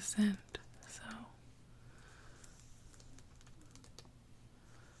there is a scent, so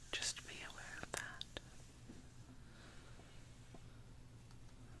just be aware of that.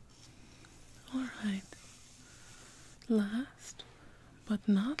 Alright, last but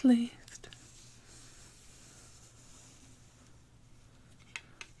not least,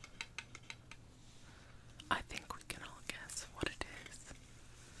 I think we can all guess what it is.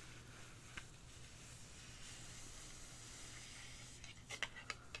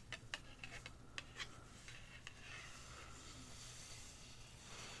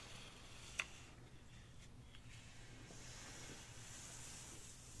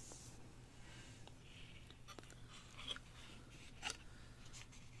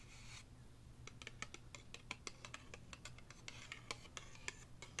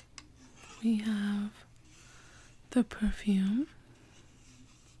 We have the perfume,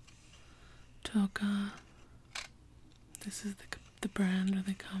 Toka. This is the brand or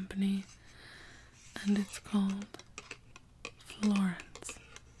the company, and it's called Florence.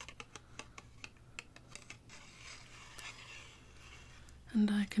 And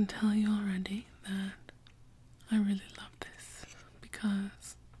I can tell you already that I really love this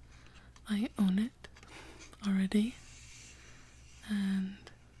because I own it already, and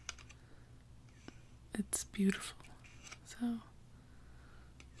it's beautiful. So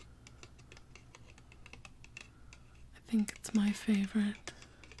I think it's my favorite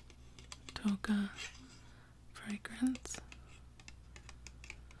Toka fragrance.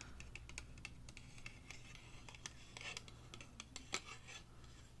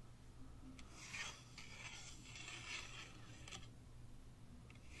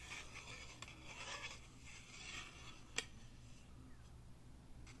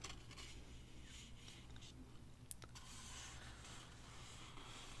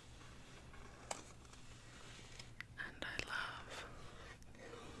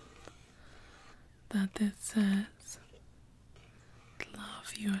 That this says,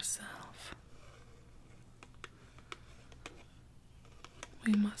 love yourself.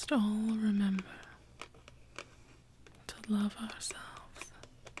 We must all remember to love ourselves.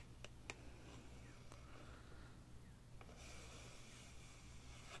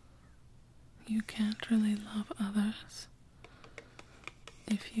 You can't really love others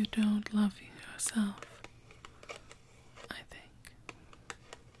if you don't love yourself, I think.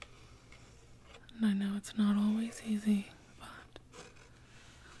 And I know it's not always easy, but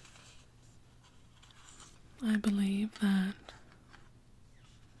I believe that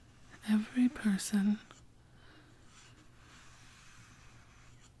every person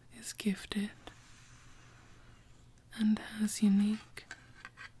is gifted and has unique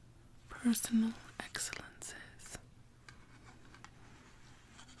personal excellences.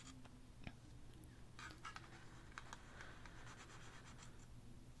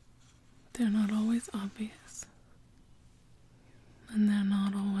 They're not always obvious, and they're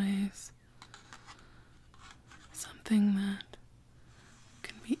not always something that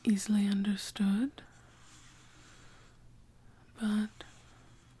can be easily understood, but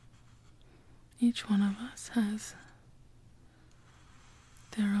each one of us has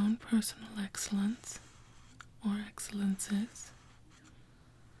their own personal excellence or excellences,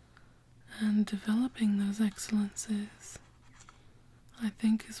 and developing those excellences, I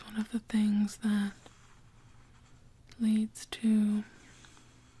think, is one of the things that leads to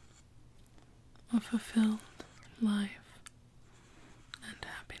a fulfilled life and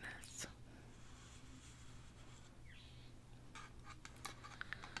happiness.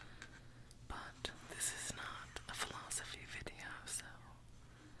 But this is not a philosophy video, so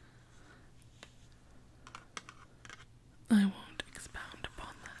I won't expound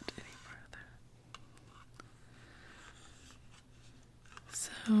upon that any further.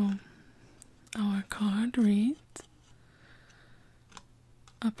 So, our card reads,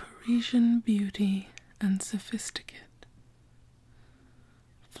 a Parisian beauty and sophisticate.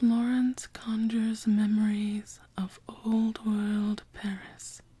 Florence conjures memories of old-world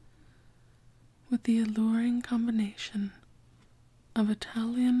Paris with the alluring combination of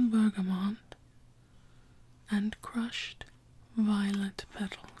Italian bergamot and crushed violet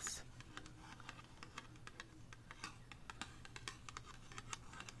petals.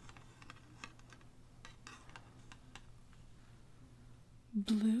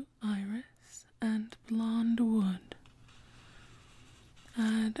 Blue iris and blonde wood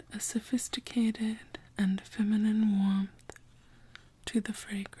add a sophisticated and feminine warmth to the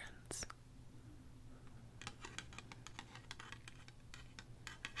fragrance.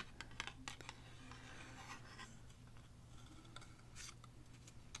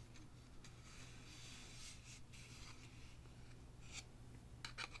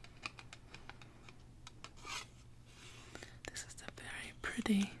 This is a very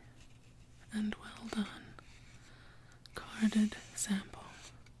pretty and well done carded sample.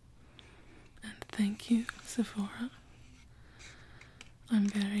 And thank you, Sephora. I'm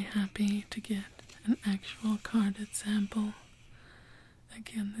very happy to get an actual carded sample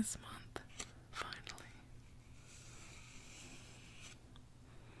again this month, finally.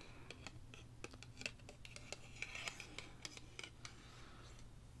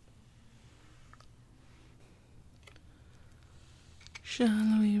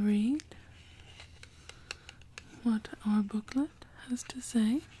 Shall we read what our booklet has to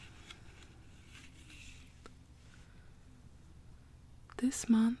say? This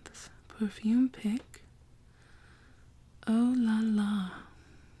month's perfume pick, Oh La La,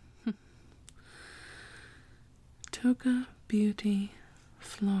 Toga Beauty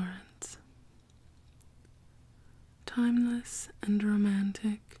Florence. Timeless and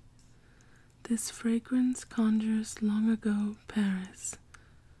romantic, this fragrance conjures long ago Paris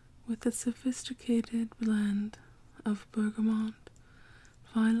with a sophisticated blend of bergamot,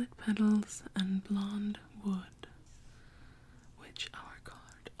 violet petals, and blonde wood, which our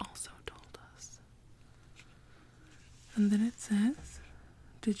card also told us. And then it says,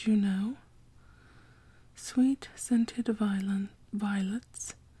 did you know? Sweet scented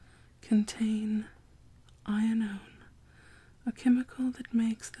violets contain ionone, a chemical that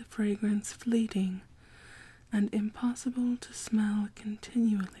makes the fragrance fleeting and impossible to smell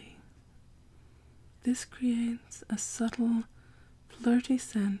continually. This creates a subtle, flirty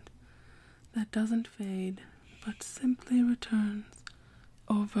scent that doesn't fade, but simply returns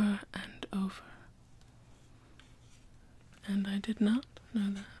over and over. And I did not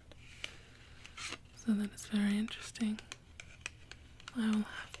know that. So that is very interesting. I will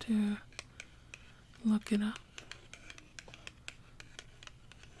have to look it up.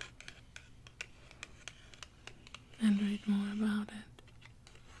 And read more about it.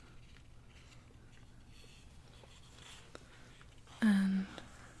 And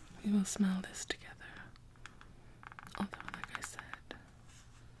we will smell this together. Although, like I said,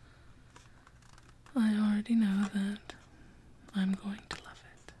 I already know that I'm going to love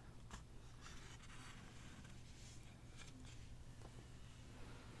it.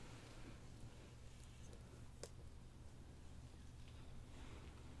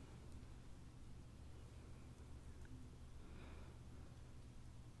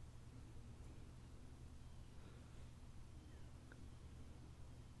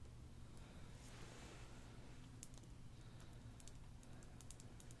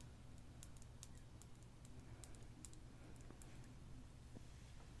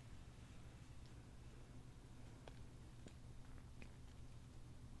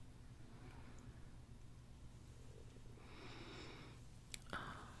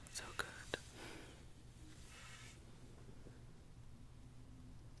 So good.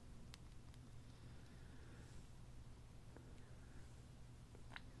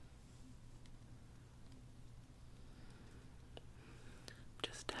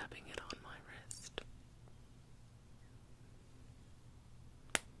 Just tapping it on my wrist.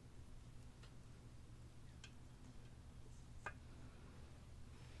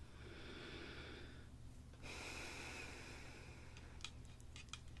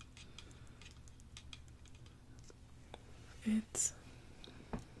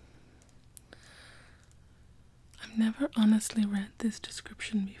 I've never honestly read this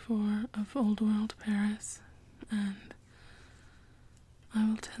description before of Old World Paris, and I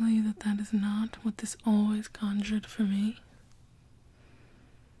will tell you that that is not what this always conjured for me.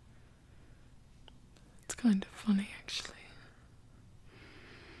 It's kind of funny, actually.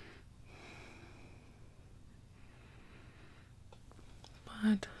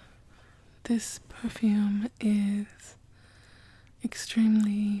 But this perfume is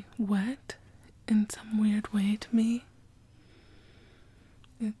extremely wet in some weird way to me.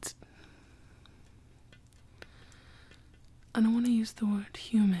 I don't want to use the word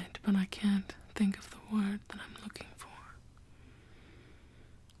humid, but I can't think of the word that I'm looking for.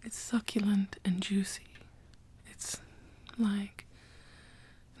 It's succulent and juicy. It's like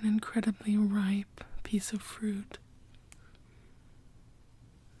an incredibly ripe piece of fruit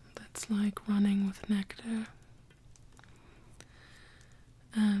that's like running with nectar.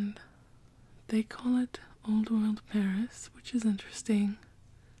 And they call it Old World Paris, which is interesting,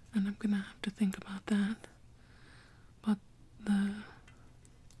 and I'm gonna have to think about that. But the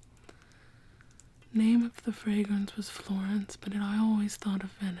name of the fragrance was Florence, but I always thought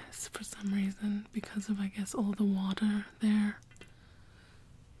of Venice for some reason, because of, I guess, all the water there.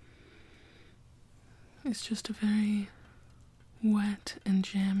 It's just a very wet and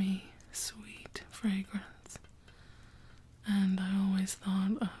jammy, sweet fragrance. And I always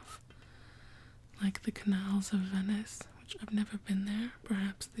thought of, like, the canals of Venice, which I've never been there.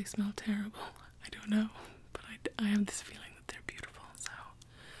 Perhaps they smell terrible. I don't know. But I have this feeling that they're beautiful, so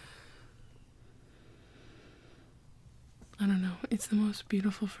I don't know. It's the most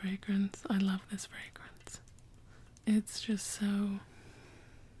beautiful fragrance. I love this fragrance. It's just so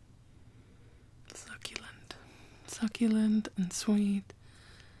succulent and sweet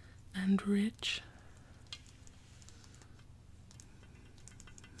and rich.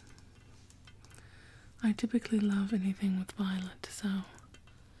 I typically love anything with violet, so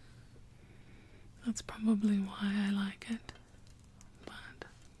that's probably why I like it. But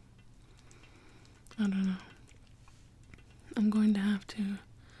I don't know. I'm going to have to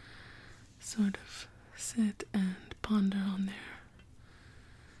sort of sit and ponder on their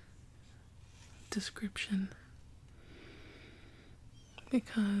description,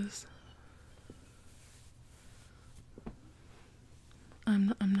 because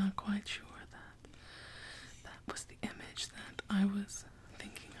I'm not quite sure that was the image that I was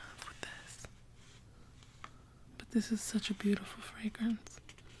thinking of with this. But this is such a beautiful fragrance.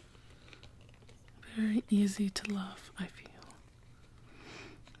 Very easy to love, I feel.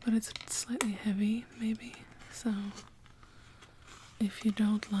 But it's slightly heavy, maybe, so if you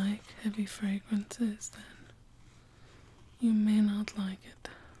don't like heavy fragrances, then you may not like it.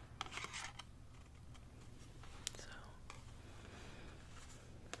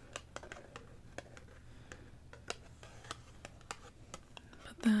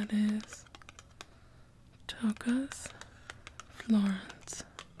 But that is Tocca's Florence.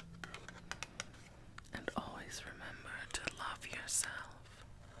 And always remember to love yourself.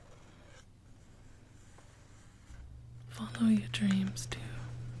 Follow your dreams too.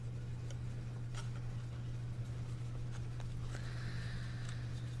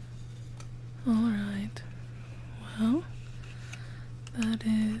 Alright, well, that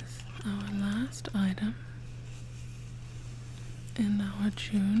is our last item in our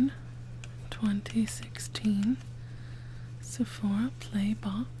June 2016 Sephora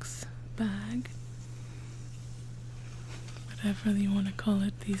Playbox bag, whatever you want to call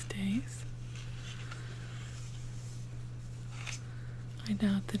it these days. I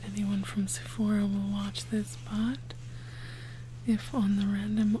doubt that anyone from Sephora will watch this, but if on the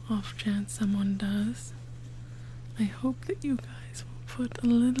random off chance someone does, I hope that you guys will put a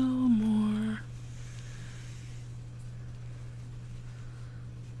little more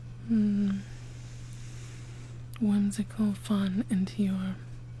whimsical fun into your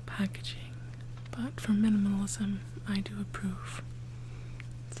packaging. But for minimalism, I do approve.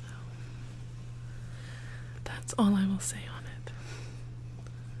 So that's all I will say on it.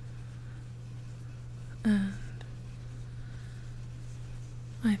 And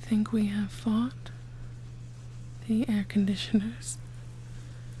I think we have fought the air conditioners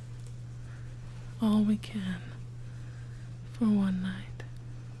all we can for one night.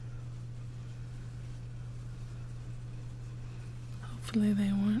 Hopefully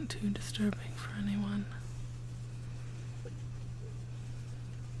they weren't too disturbing for anyone.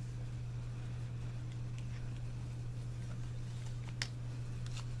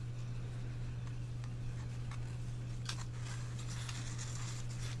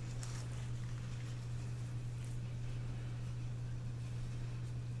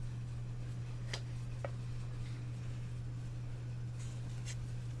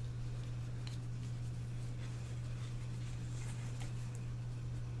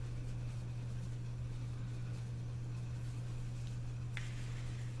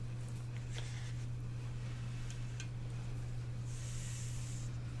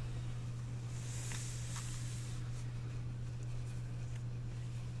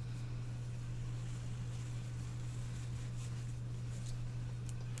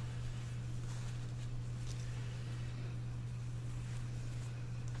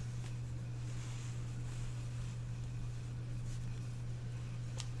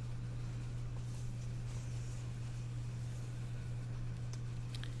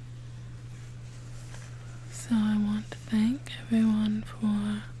 everyone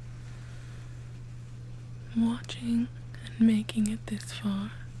for watching and making it this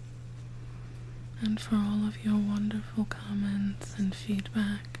far, and for all of your wonderful comments and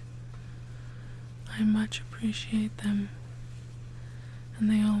feedback. I much appreciate them,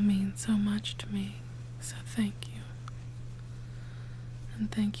 and they all mean so much to me, so thank you. And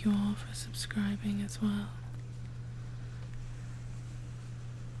thank you all for subscribing as well.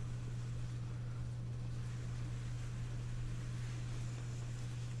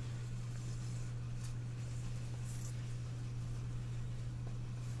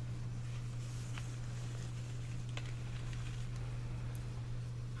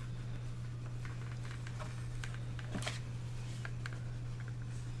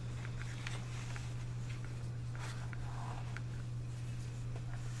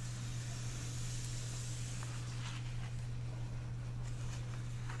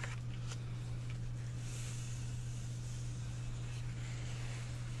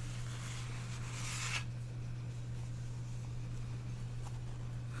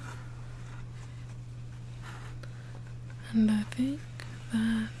 And I think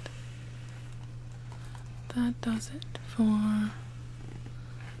that does it for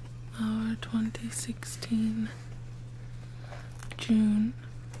our 2016 June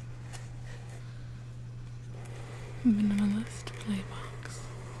minimalist playbox.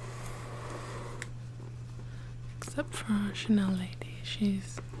 Except for our Chanel lady,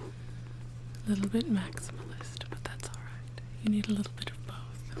 she's a little bit maximalist, but that's alright. You need a little bit of both.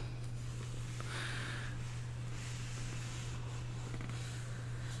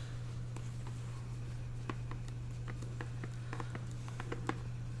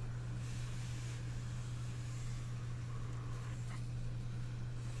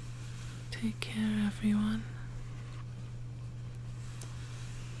 Take care, everyone.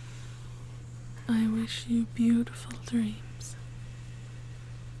 I wish you beautiful dreams.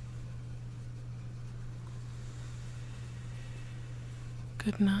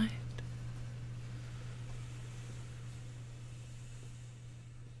 Good night.